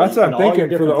there. Or that's what I'm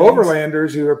thinking for the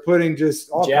overlanders who are putting just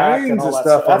all kinds of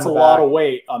stuff. That's a lot of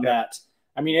weight on that.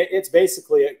 I mean, it's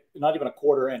basically not even a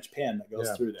 1/4 inch pin that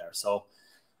goes through there. So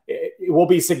it will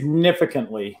be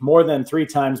significantly more than 3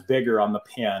 times bigger on the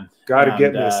pin. Got to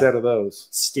get me a set of those.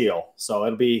 Steel. So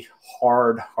it'll be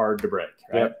hard to break.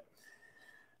 Right?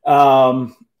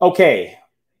 Yep. Okay.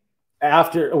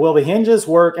 Will the hinges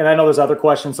work? And I know there's other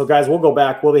questions. So guys, we'll go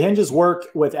back. Will the hinges work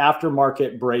with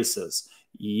aftermarket braces?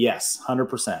 Yes,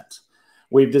 100%.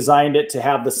 We've designed it to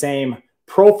have the same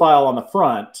profile on the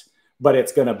front, but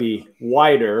it's going to be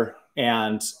wider,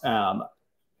 and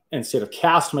instead of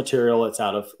cast material, it's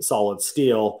out of solid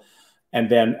steel. And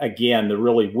then again, the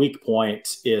really weak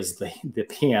point is the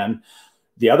pin.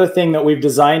 The other thing that we've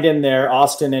designed in there,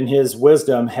 Austin in his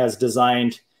wisdom has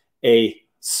designed a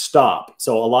stop.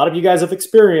 So a lot of you guys have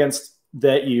experienced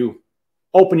that you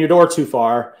open your door too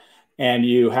far and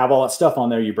you have all that stuff on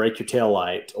there, you break your tail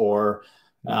light, or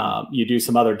you do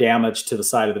some other damage to the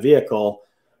side of the vehicle,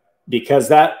 because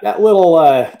that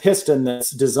little piston that's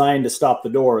designed to stop the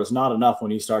door is not enough when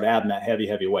you start adding that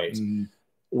heavy weight. Mm-hmm.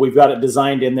 We've got it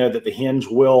designed in there that the hinge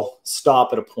will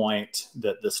stop at a point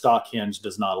that the stock hinge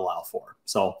does not allow for.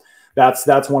 So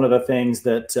that's one of the things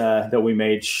that we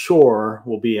made sure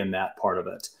will be in that part of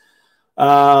it.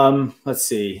 Let's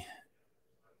see.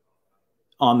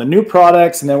 On the new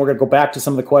products, and then we're going to go back to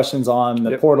some of the questions on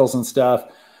the portals and stuff.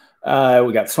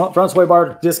 We got front sway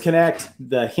bar disconnect,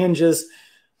 the hinges,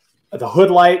 the hood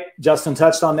light. Justin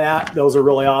touched on that. Those are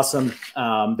really awesome.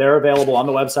 They're available on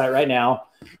the website right now.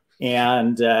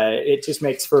 and it just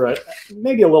makes for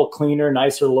maybe a little cleaner,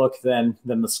 nicer look than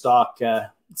the stock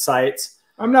sights.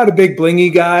 I'm not a big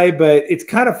blingy guy, but it's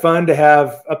kind of fun to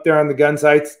have up there on the gun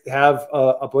sights, have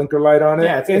a blinker light on it.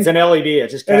 Yeah, it's an LED. It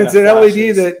just and it's an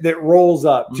LED that rolls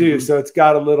up too, so it's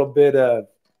got a little bit of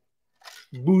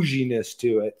bouginess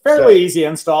to it. Fairly easy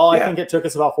install. Yeah. I think it took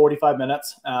us about 45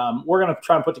 minutes. We're going to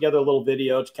try and put together a little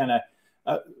video to kind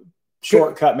of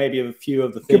shortcut maybe a few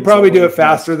of the things. You could probably do it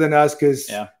faster than us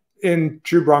because in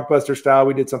true BroncBuster style,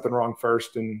 we did something wrong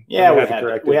first, and we had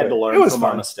to learn from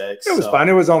our mistakes. It was fun.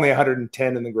 It was only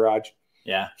 110 in the garage.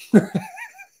 Yeah.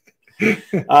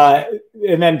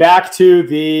 And then back to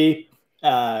the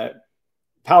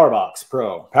PowerBox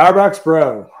Pro. PowerBox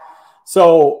Pro.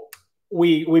 So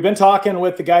we've been talking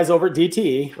with the guys over at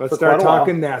DTE. Let's start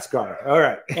talking NASCAR. All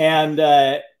right.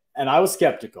 And I was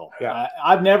skeptical. Yeah.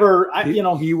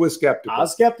 He was skeptical. I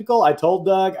was skeptical. I told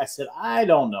Doug, I said, I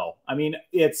don't know. I mean,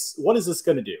 what is this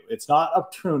going to do? It's not a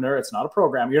tuner. It's not a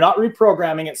program. You're not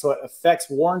reprogramming it, so it affects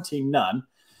warranty none.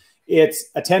 It's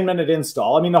a 10-minute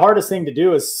install. I mean, the hardest thing to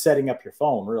do is setting up your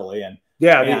phone, really, and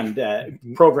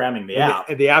programming the app.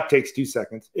 The app takes 2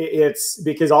 seconds. It's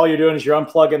because all you're doing is you're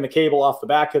unplugging the cable off the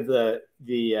back of the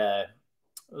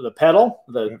pedal,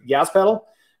 the gas pedal,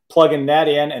 plugging that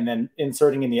in, and then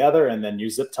inserting in the other, and then you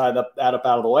zip tie that up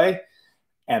out of the way,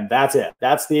 and that's it.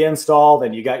 That's the install.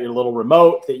 Then you got your little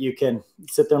remote that you can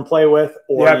sit there and play with,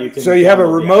 or you can. So you have a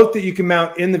remote that you can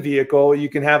mount in the vehicle. You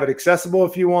can have it accessible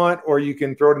if you want, or you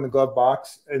can throw it in the glove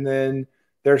box, and then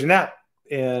there's an app,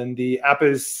 and the app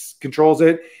controls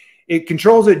it. It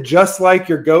controls it just like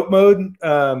your GOAT mode,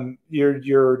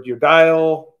 your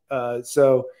dial.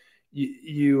 So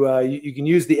you can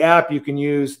use the app. You can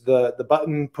use the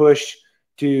button push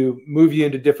to move you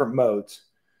into different modes.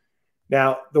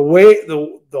 Now, the way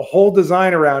the whole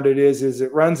design around it is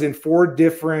it runs in 4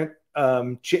 different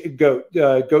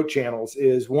GOAT channels.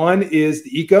 One is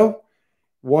the Eco,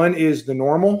 one is the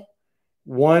normal,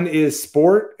 one is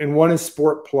Sport, and one is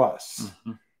Sport Plus.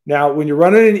 Mm-hmm. Now, when you're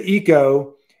running an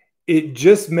Eco, it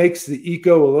just makes the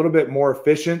Eco a little bit more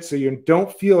efficient, so you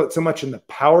don't feel it so much in the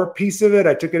power piece of it.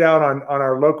 I took it out on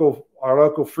our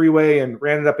local freeway and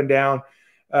ran it up and down,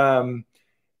 but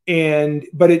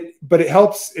it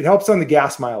helps on the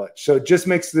gas mileage. So it just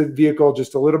makes the vehicle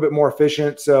just a little bit more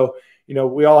efficient. So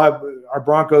we all have our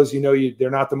Broncos.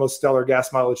 They're not the most stellar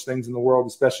gas mileage things in the world,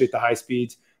 especially at the high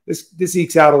speeds. This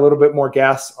ekes out a little bit more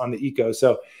gas on the Eco.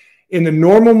 So in the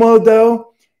normal mode,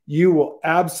 though, you will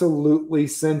absolutely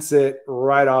sense it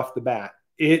right off the bat.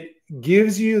 It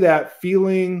gives you that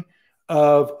feeling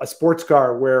of a sports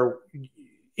car where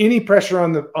any pressure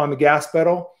on the gas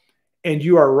pedal and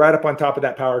you are right up on top of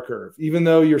that power curve, even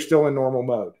though you're still in normal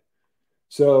mode.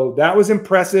 So that was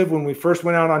impressive when we first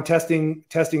went out on testing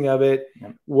of it,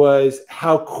 was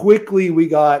how quickly we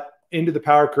got into the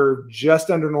power curve just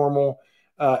under normal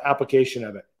application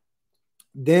of it.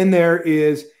 Then there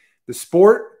is the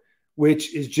Sport,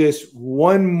 which is just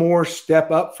one more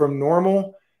step up from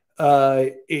normal.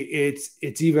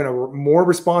 It's even more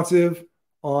responsive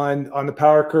on the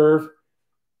power curve.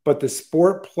 But the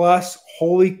Sport Plus,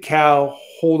 holy cow,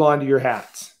 hold on to your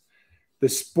hats. The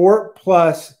Sport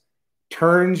Plus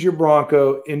turns your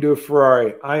Bronco into a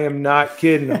Ferrari. I am not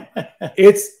kidding.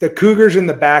 It's the Cougars in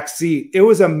the back seat. It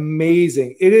was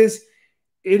amazing. It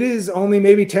is only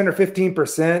maybe 10 or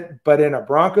 15%, but in a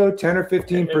Bronco, 10 or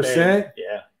 15%.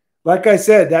 Yeah. Like I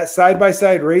said, that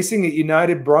side-by-side racing at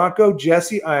United Bronco,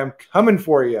 Jesse, I am coming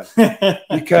for you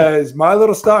because my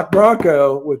little stock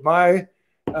Bronco with my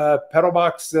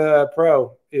PedalBox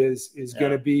Pro is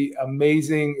going to be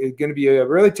amazing. It's going to be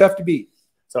really tough to beat.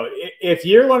 So if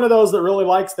you're one of those that really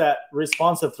likes that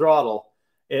responsive throttle,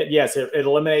 it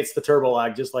eliminates the turbo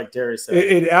lag, just like Terry said.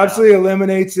 It absolutely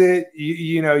eliminates it.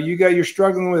 You're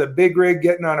struggling with a big rig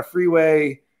getting on a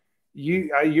freeway.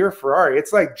 You're a Ferrari.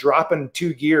 It's like dropping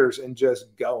 2 gears and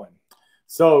just going.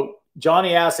 So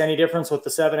Johnny asks, any difference with the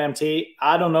 7MT?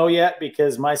 I don't know yet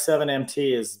because my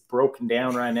 7MT is broken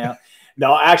down right now.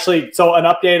 No, actually, so an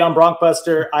update on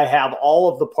BroncBuster. I have all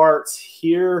of the parts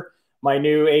here. My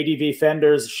new ADV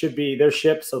fenders they're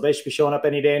shipped, so they should be showing up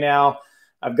any day now.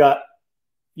 I've got,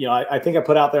 I think I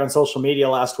put out there on social media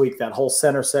last week that whole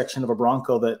center section of a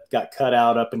Bronco that got cut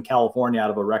out up in California out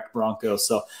of a wrecked Bronco.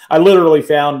 So I literally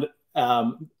found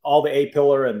all the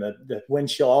A-pillar and the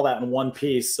windshield, all that in one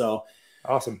piece. So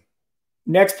awesome.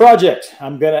 Next project,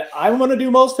 I'm gonna do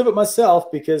most of it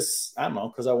myself because I don't know,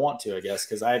 because I want to, I guess,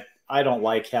 because I don't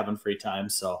like having free time.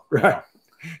 So right,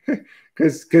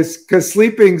 because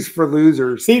sleeping's for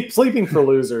losers. Sleeping for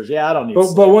losers. Yeah, I don't need.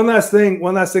 But one last thing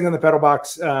on the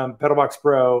PedalBox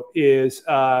Pro is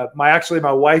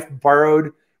my wife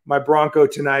borrowed my Bronco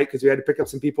tonight because we had to pick up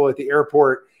some people at the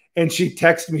airport. And she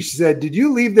texted me, she said, "Did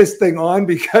you leave this thing on?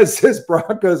 Because this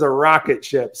Bronco's a rocket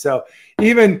ship." So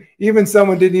even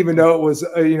someone didn't even know it was,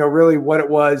 really what it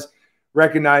was,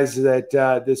 recognized that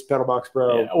this Pedal Box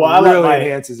Pro really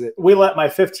enhances it. We let my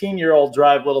 15-year-old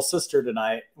drive little sister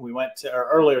tonight.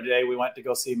 Earlier today, we went to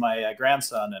go see my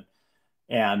grandson,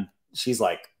 and she's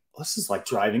like, "This is like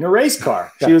driving a race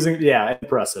car." She was,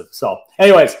 impressive. So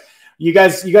anyways, you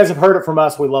guys have heard it from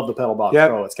us. We love the Pedal Box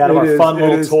Pro. It's kind of our fun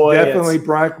little toy. Definitely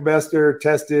BroncBuster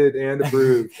tested and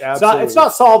approved. Absolutely. It's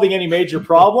not solving any major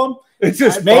problem. It's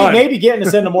just maybe getting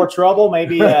us into more trouble.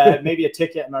 Maybe a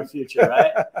ticket in our future,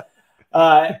 right?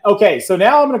 Okay, so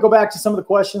now I'm going to go back to some of the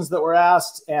questions that were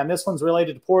asked, and this one's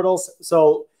related to portals.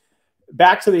 So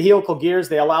back to the helical gears,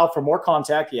 they allow for more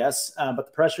contact, yes, but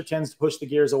the pressure tends to push the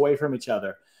gears away from each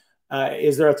other.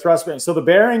 Is there a thrust bearing? So the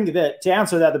bearing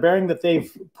the bearing that they've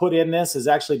put in this is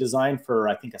actually designed for,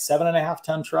 I think, a 7.5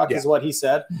 ton truck is what he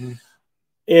said. Mm-hmm.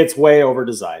 It's way over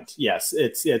designed. Yes,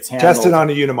 it's handled, tested on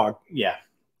a Unimog. Yeah,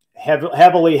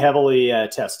 heavily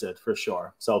tested for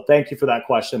sure. So thank you for that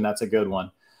question. That's a good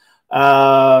one.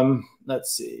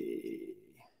 Let's see.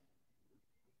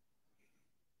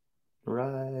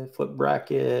 Right, flip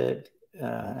bracket,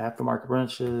 aftermarket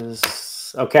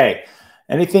wrenches. Okay.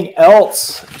 Anything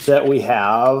else that we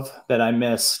have that I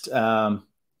missed?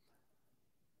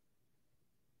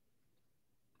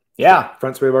 Yeah.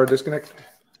 Front sway bar disconnect.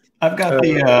 I've got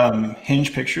the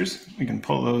hinge pictures. We can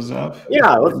pull those up.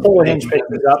 Yeah, let's pull the hinge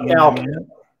pictures up. Now,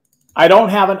 I don't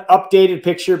have an updated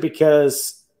picture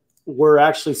because we're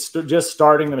actually just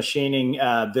starting the machining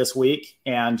this week,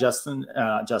 and Justin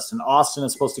Austin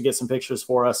is supposed to get some pictures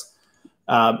for us.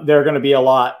 They're going to be a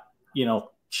lot,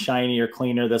 shinier,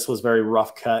 cleaner. This was very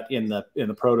rough cut in the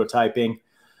prototyping.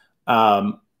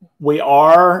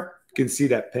 You can see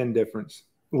that pen difference.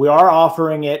 We are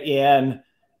offering it in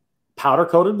powder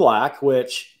coated black,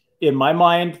 which in my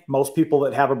mind, most people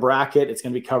that have a bracket, it's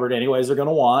going to be covered anyways, they're going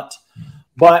to want.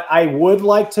 But I would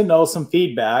like to know some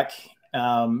feedback.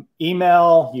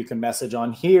 Email, you can message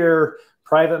on here,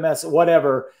 private message,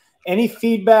 whatever. Any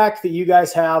feedback that you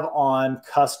guys have on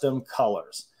custom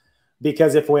colors.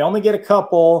 Because if we only get a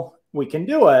couple, we can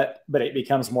do it, but it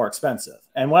becomes more expensive.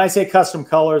 And when I say custom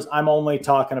colors, I'm only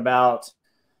talking about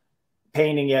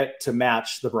painting it to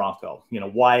match the Bronco,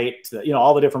 white,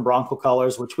 all the different Bronco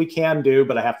colors, which we can do,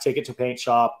 but I have to take it to paint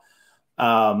shop.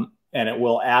 And it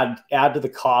will add to the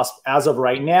cost. As of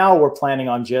right now, we're planning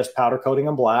on just powder coating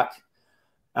and black.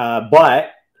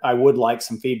 But I would like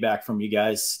some feedback from you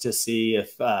guys to see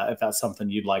if that's something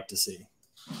you'd like to see.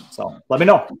 So let me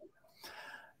know.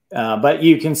 But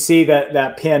you can see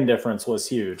that pin difference was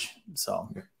huge. So,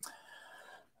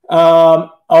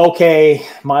 okay,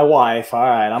 my wife. All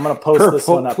right, I'm going to post purple, this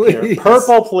one up here.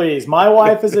 Purple, please. My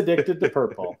wife is addicted to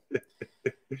purple.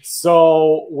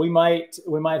 So we might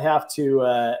have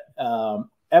to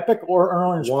epic or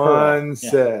orange. One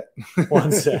set. Yeah.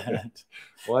 One set.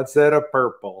 One set of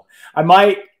purple.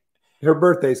 Her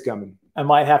birthday's coming. I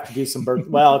might have to do some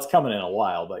well, it's coming in a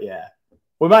while, but yeah.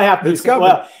 We might have to do some,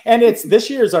 well, and this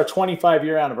year's our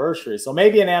 25-year anniversary, so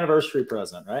maybe an anniversary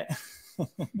present, right?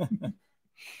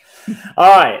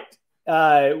 All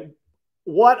right.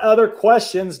 What other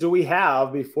questions do we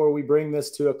have before we bring this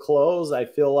to a close? I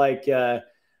feel like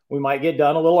we might get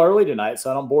done a little early tonight, so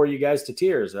I don't bore you guys to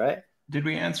tears, right? Did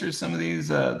we answer some of these?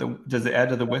 Does it add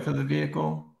to the width of the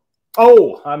vehicle?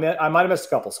 Oh, I might have missed a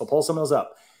couple, so pull some of those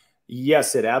up.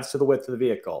 Yes, it adds to the width of the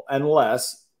vehicle,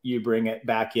 unless you bring it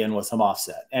back in with some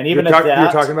offset. And even at that,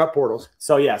 you're talking about portals.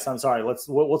 So yes, I'm sorry.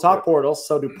 We'll talk portals.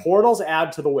 So do portals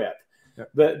add to the width?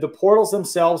 Yep. The portals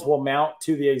themselves will mount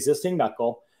to the existing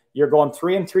knuckle. You're going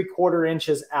 3 3/4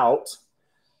 inches out,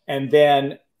 and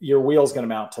then your wheel's going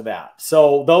to mount to that.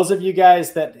 So those of you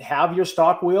guys that have your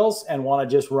stock wheels and want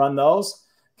to just run those,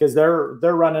 because they're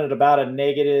running at about a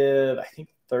negative, I think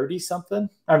 30 something.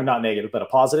 I mean, not negative, but a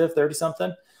positive 30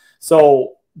 something.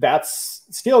 So that's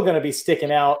still going to be sticking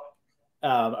out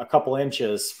a couple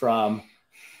inches from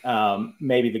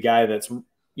maybe the guy that's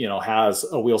has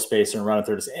a wheel spacer and running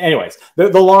 30. Anyways,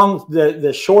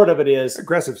 the short of it is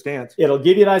aggressive stance. It'll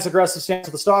give you a nice aggressive stance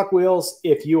with the stock wheels.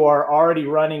 If you are already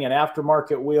running an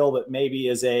aftermarket wheel that maybe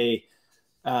is a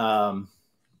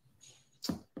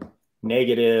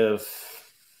negative,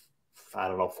 I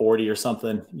don't know, 40 or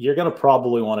something, you're going to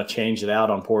probably want to change it out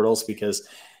on portals because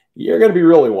you're going to be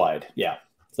really wide. Yeah.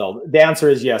 So the answer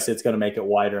is yes, it's going to make it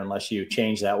wider unless you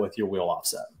change that with your wheel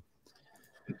offset.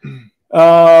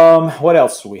 What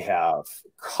else do we have?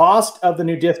 Cost of the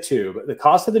new diff tube. The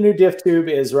cost of the new diff tube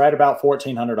is right about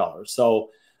 $1,400. So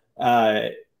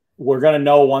we're going to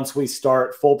know once we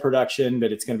start full production,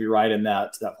 but it's going to be right in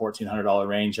that $1,400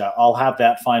 range. I'll have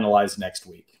that finalized next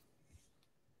week.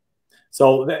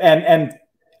 So, and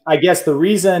I guess the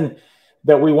reason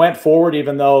that we went forward,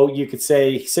 even though you could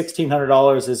say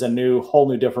 $1,600 is a whole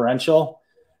new differential,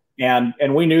 and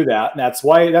we knew that, and that's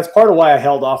part of why I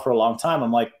held off for a long time.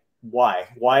 I'm like,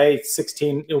 why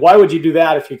 16? Why would you do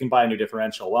that if you can buy a new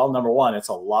differential? Well, number one, it's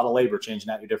a lot of labor changing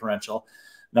that new differential.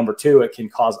 Number two, it can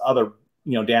cause other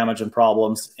damage and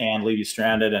problems and leave you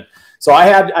stranded. And so I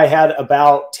had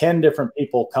about 10 different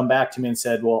people come back to me and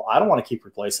said, well, I don't want to keep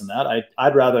replacing that.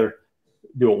 I'd rather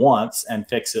do it once and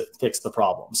fix the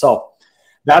problem. So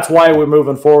that's why we're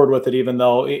moving forward with it, even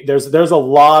though there's a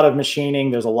lot of machining,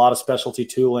 there's a lot of specialty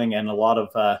tooling, and a lot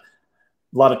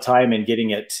of time in getting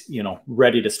it,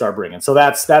 ready to start bringing. So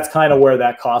that's kind of where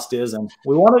that cost is. And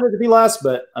we wanted it to be less,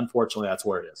 but unfortunately that's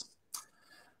where it is.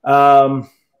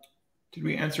 Did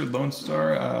we answer Lone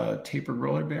Star tapered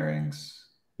roller bearings?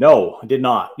 No, I did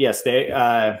not. Yes, they.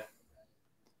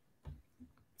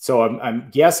 So I'm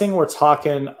guessing we're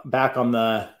talking back on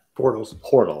the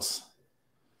portals.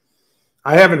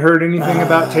 I haven't heard anything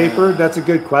about tapered. That's a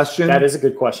good question. That is a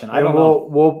good question. I don't know.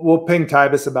 We'll ping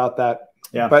Tybus about that.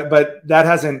 Yeah, but that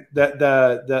hasn't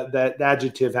that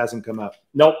adjective hasn't come up.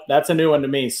 Nope, that's a new one to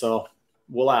me. So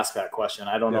we'll ask that question.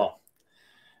 I don't know.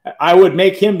 I would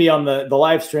make him be on the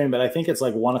live stream, but I think it's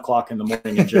like 1 o'clock in the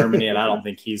morning in Germany, and I don't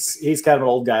think he's kind of an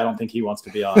old guy. I don't think he wants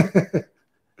to be on.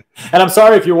 And I'm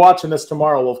sorry if you're watching this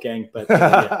tomorrow, Wolfgang, but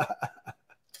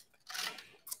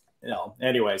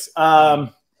anyways.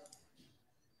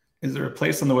 Is there a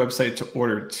place on the website to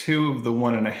order 2 of the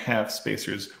 1.5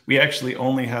 spacers? We actually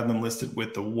only have them listed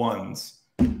with the 1s.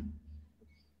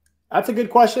 That's a good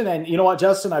question. And you know what,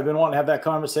 Justin, I've been wanting to have that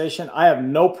conversation. I have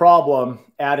no problem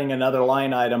adding another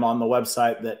line item on the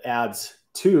website that adds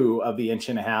 2 of the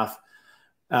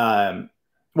 1.5.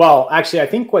 Well, actually, I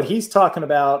think what he's talking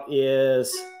about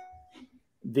is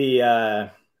the,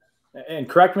 and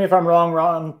correct me if I'm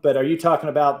wrong, but are you talking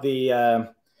about the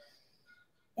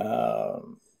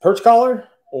perch collar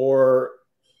or?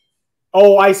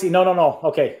 Oh, I see. No.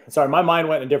 Okay. Sorry. My mind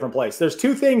went in a different place. There's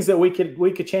 2 things that we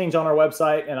could change on our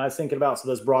website. And I was thinking about, so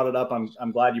this brought it up.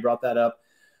 I'm glad you brought that up.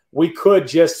 We could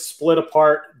just split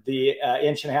apart the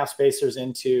 1.5 spacers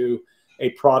into a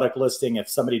product listing if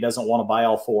somebody doesn't want to buy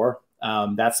all 4.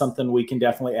 That's something we can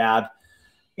definitely add.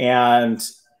 And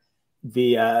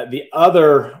the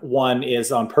other one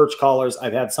is on perch collars.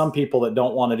 I've had some people that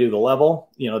don't want to do the level.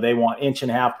 They want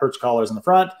 1.5 perch collars in the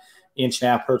front,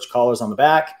 1.5 perch collars on the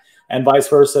back. And vice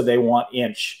versa, they want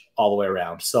inch all the way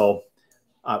around. So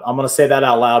I'm going to say that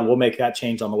out loud. We'll make that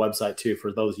change on the website too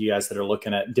for those of you guys that are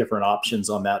looking at different options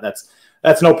on that.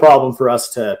 That's no problem for us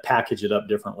to package it up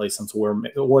differently since we're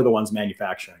the ones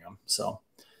manufacturing them. So,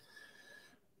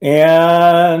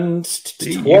 and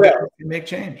see, you guys can make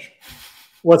change.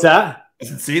 What's that?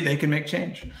 See, they can make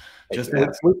change. Just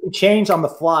we can change on the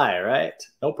fly, right?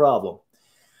 No problem.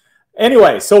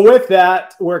 Anyway, so with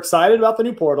that, we're excited about the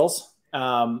new portals.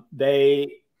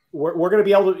 We're going to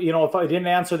be able to, if I didn't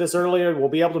answer this earlier, we'll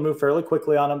be able to move fairly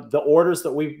quickly on them. The orders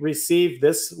that we receive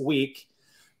this week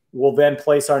will then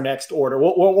place our next order.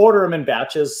 We'll order them in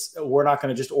batches. We're not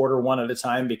going to just order one at a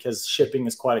time because shipping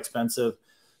is quite expensive,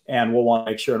 and we'll want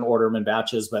to make sure and order them in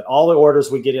batches. But all the orders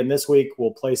we get in this week,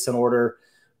 we'll place an order.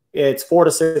 It's 4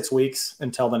 to 6 weeks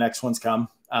until the next ones come.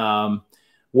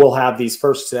 We'll have these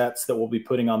first sets that we'll be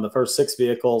putting on the first 6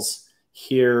 vehicles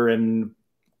here in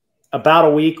about a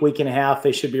week and a half.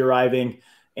 They should be arriving,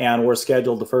 and we're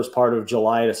scheduled the first part of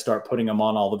July to start putting them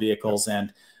on all the vehicles.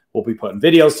 And we'll be putting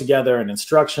videos together and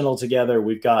instructional together.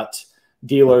 We've got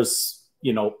dealers,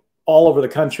 all over the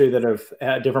country that have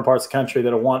at different parts of the country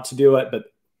that want to do it. But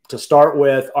to start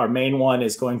with, our main one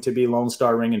is going to be Lone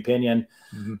Star Ring and Pinion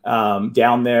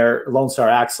down there, Lone Star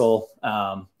Axle.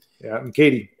 Out in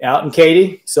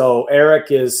Katy. So Eric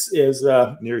is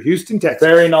near Houston, Texas.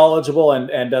 Very knowledgeable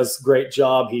and does a great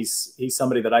job. He's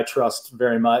somebody that I trust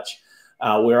very much.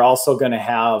 We're also going to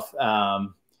have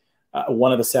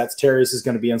one of the sets. Terry's is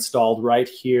going to be installed right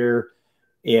here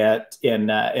in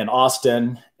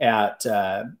Austin at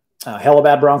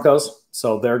Helibad Broncos.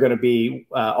 So they're going to be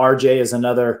RJ is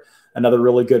another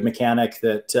really good mechanic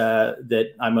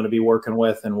that I'm going to be working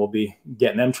with, and we'll be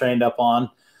getting them trained up on.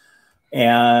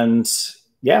 And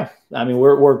yeah, I mean,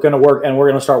 we're going to work, and we're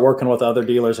going to start working with other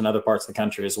dealers in other parts of the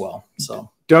country as well. So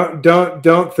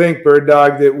don't think, Bird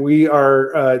Dog, that we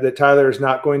are that Tyler is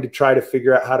not going to try to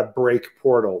figure out how to break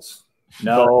portals.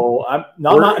 No, I'm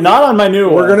not on my new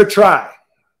one. We're going to try.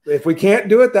 If we can't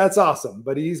do it, that's awesome,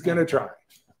 but he's going to try.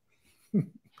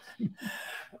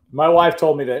 My wife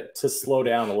told me to slow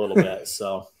down a little bit,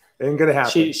 so Ain't gonna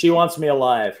happen. She wants me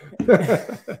alive.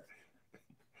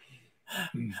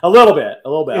 A little bit.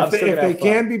 If they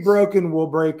can be broken, we'll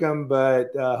break them, but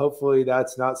hopefully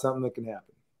that's not something that can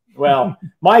happen. Well,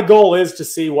 my goal is to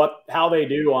see how they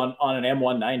do on an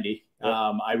M190.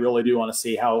 I really do want to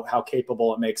see how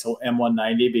capable it makes an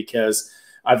M190, because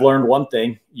I've learned one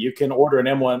thing: you can order an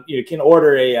M1, you can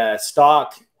order a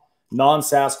stock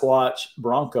non-Sasquatch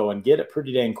Bronco and get it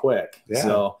pretty dang quick. Yeah.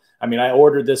 So, I mean, I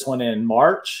ordered this one in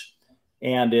March,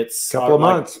 and it's a couple of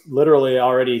months, literally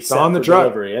already set on the truck.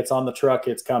 Delivery. It's on the truck.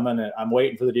 It's coming. I'm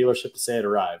waiting for the dealership to say it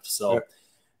arrived. So,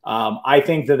 I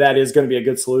think that is going to be a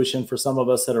good solution for some of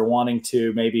us that are wanting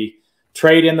to maybe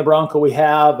trade in the Bronco we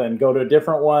have and go to a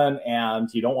different one, and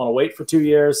you don't want to wait for 2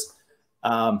 years.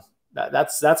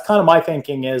 That's kind of my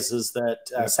thinking is that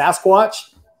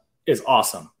Sasquatch is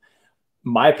awesome.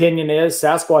 My opinion is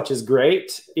Sasquatch is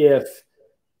great if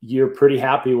you're pretty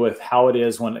happy with how it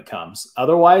is when it comes.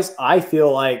 Otherwise, I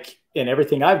feel like in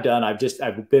everything I've done,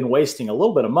 I've been wasting a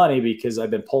little bit of money because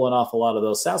I've been pulling off a lot of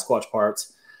those Sasquatch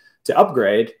parts to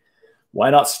upgrade.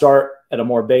 Why not start at a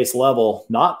more base level,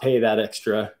 not pay that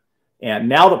extra? And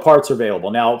now the parts are available.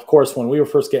 Now, of course, when we were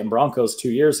first getting Broncos 2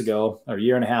 years ago, or a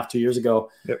year and a half, 2 years ago,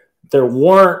 there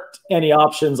weren't any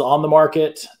options on the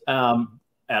market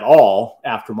at all,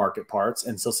 aftermarket parts.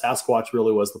 And so Sasquatch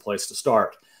really was the place to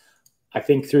start. I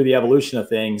think through the evolution of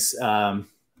things,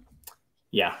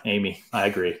 yeah, Amy, I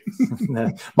agree.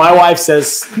 My wife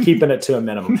says keeping it to a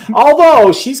minimum.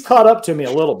 Although she's caught up to me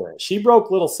a little bit. She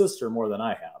broke little sister more than I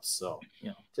have. So,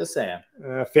 just saying.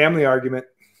 Family argument.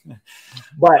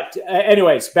 But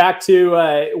anyways, back to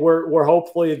we're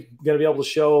hopefully going to be able to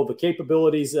show the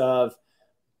capabilities of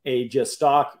a just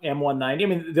stock M190. I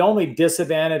mean, the only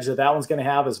disadvantage that one's going to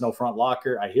have is no front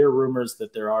locker. I hear rumors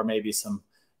that there are maybe some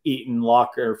Eaton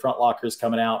front lockers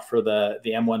coming out for the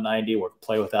M190. We'll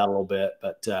play with that a little bit,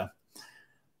 but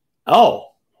oh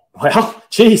well,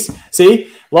 geez,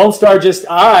 see, Lone Star just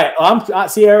all right.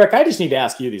 See, Eric, I just need to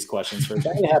ask you these questions first.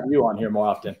 I need to have you on here more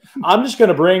often. I'm just going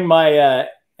to bring my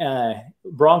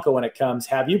Bronco when it comes.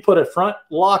 Have you put a front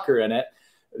locker in it?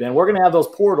 Then we're going to have those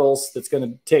portals. That's going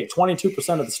to take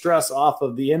 22% of the stress off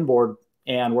of the inboard,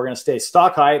 and we're going to stay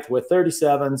stock height with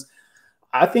 37s.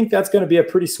 I think that's going to be a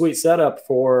pretty sweet setup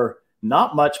for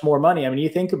not much more money. I mean, you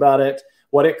think about it,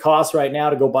 what it costs right now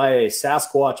to go buy a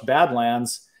Sasquatch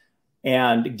Badlands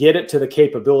and get it to the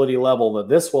capability level that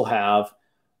this will have.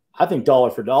 I think dollar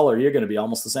for dollar, you're going to be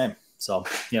almost the same. So,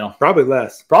 probably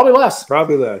less,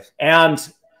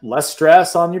 and less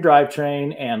stress on your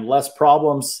drivetrain and less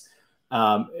problems.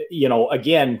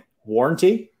 Again,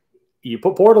 warranty, you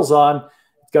put portals on,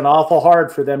 it's going to be awful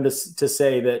hard for them to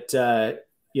say that,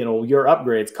 your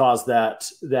upgrades caused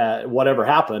that whatever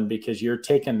happened, because you're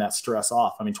taking that stress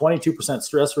off. I mean, 22%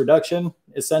 stress reduction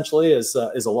essentially is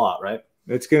a lot, right?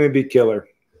 It's going to be killer.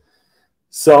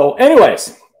 So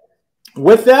anyways,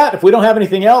 with that, if we don't have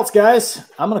anything else, guys,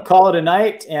 I'm going to call it a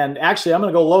night. And actually, I'm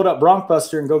going to go load up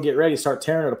BroncBuster and go get ready to start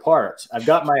tearing it apart. I've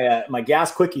got my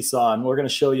gas quickie saw, and we're going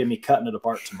to show you me cutting it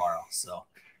apart tomorrow. So,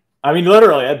 I mean,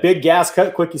 literally a big gas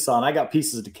cut quickie saw, and I got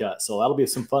pieces to cut. So that'll be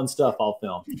some fun stuff I'll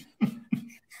film.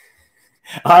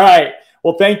 All right.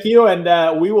 Well, thank you,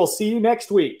 and we will see you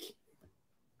next week.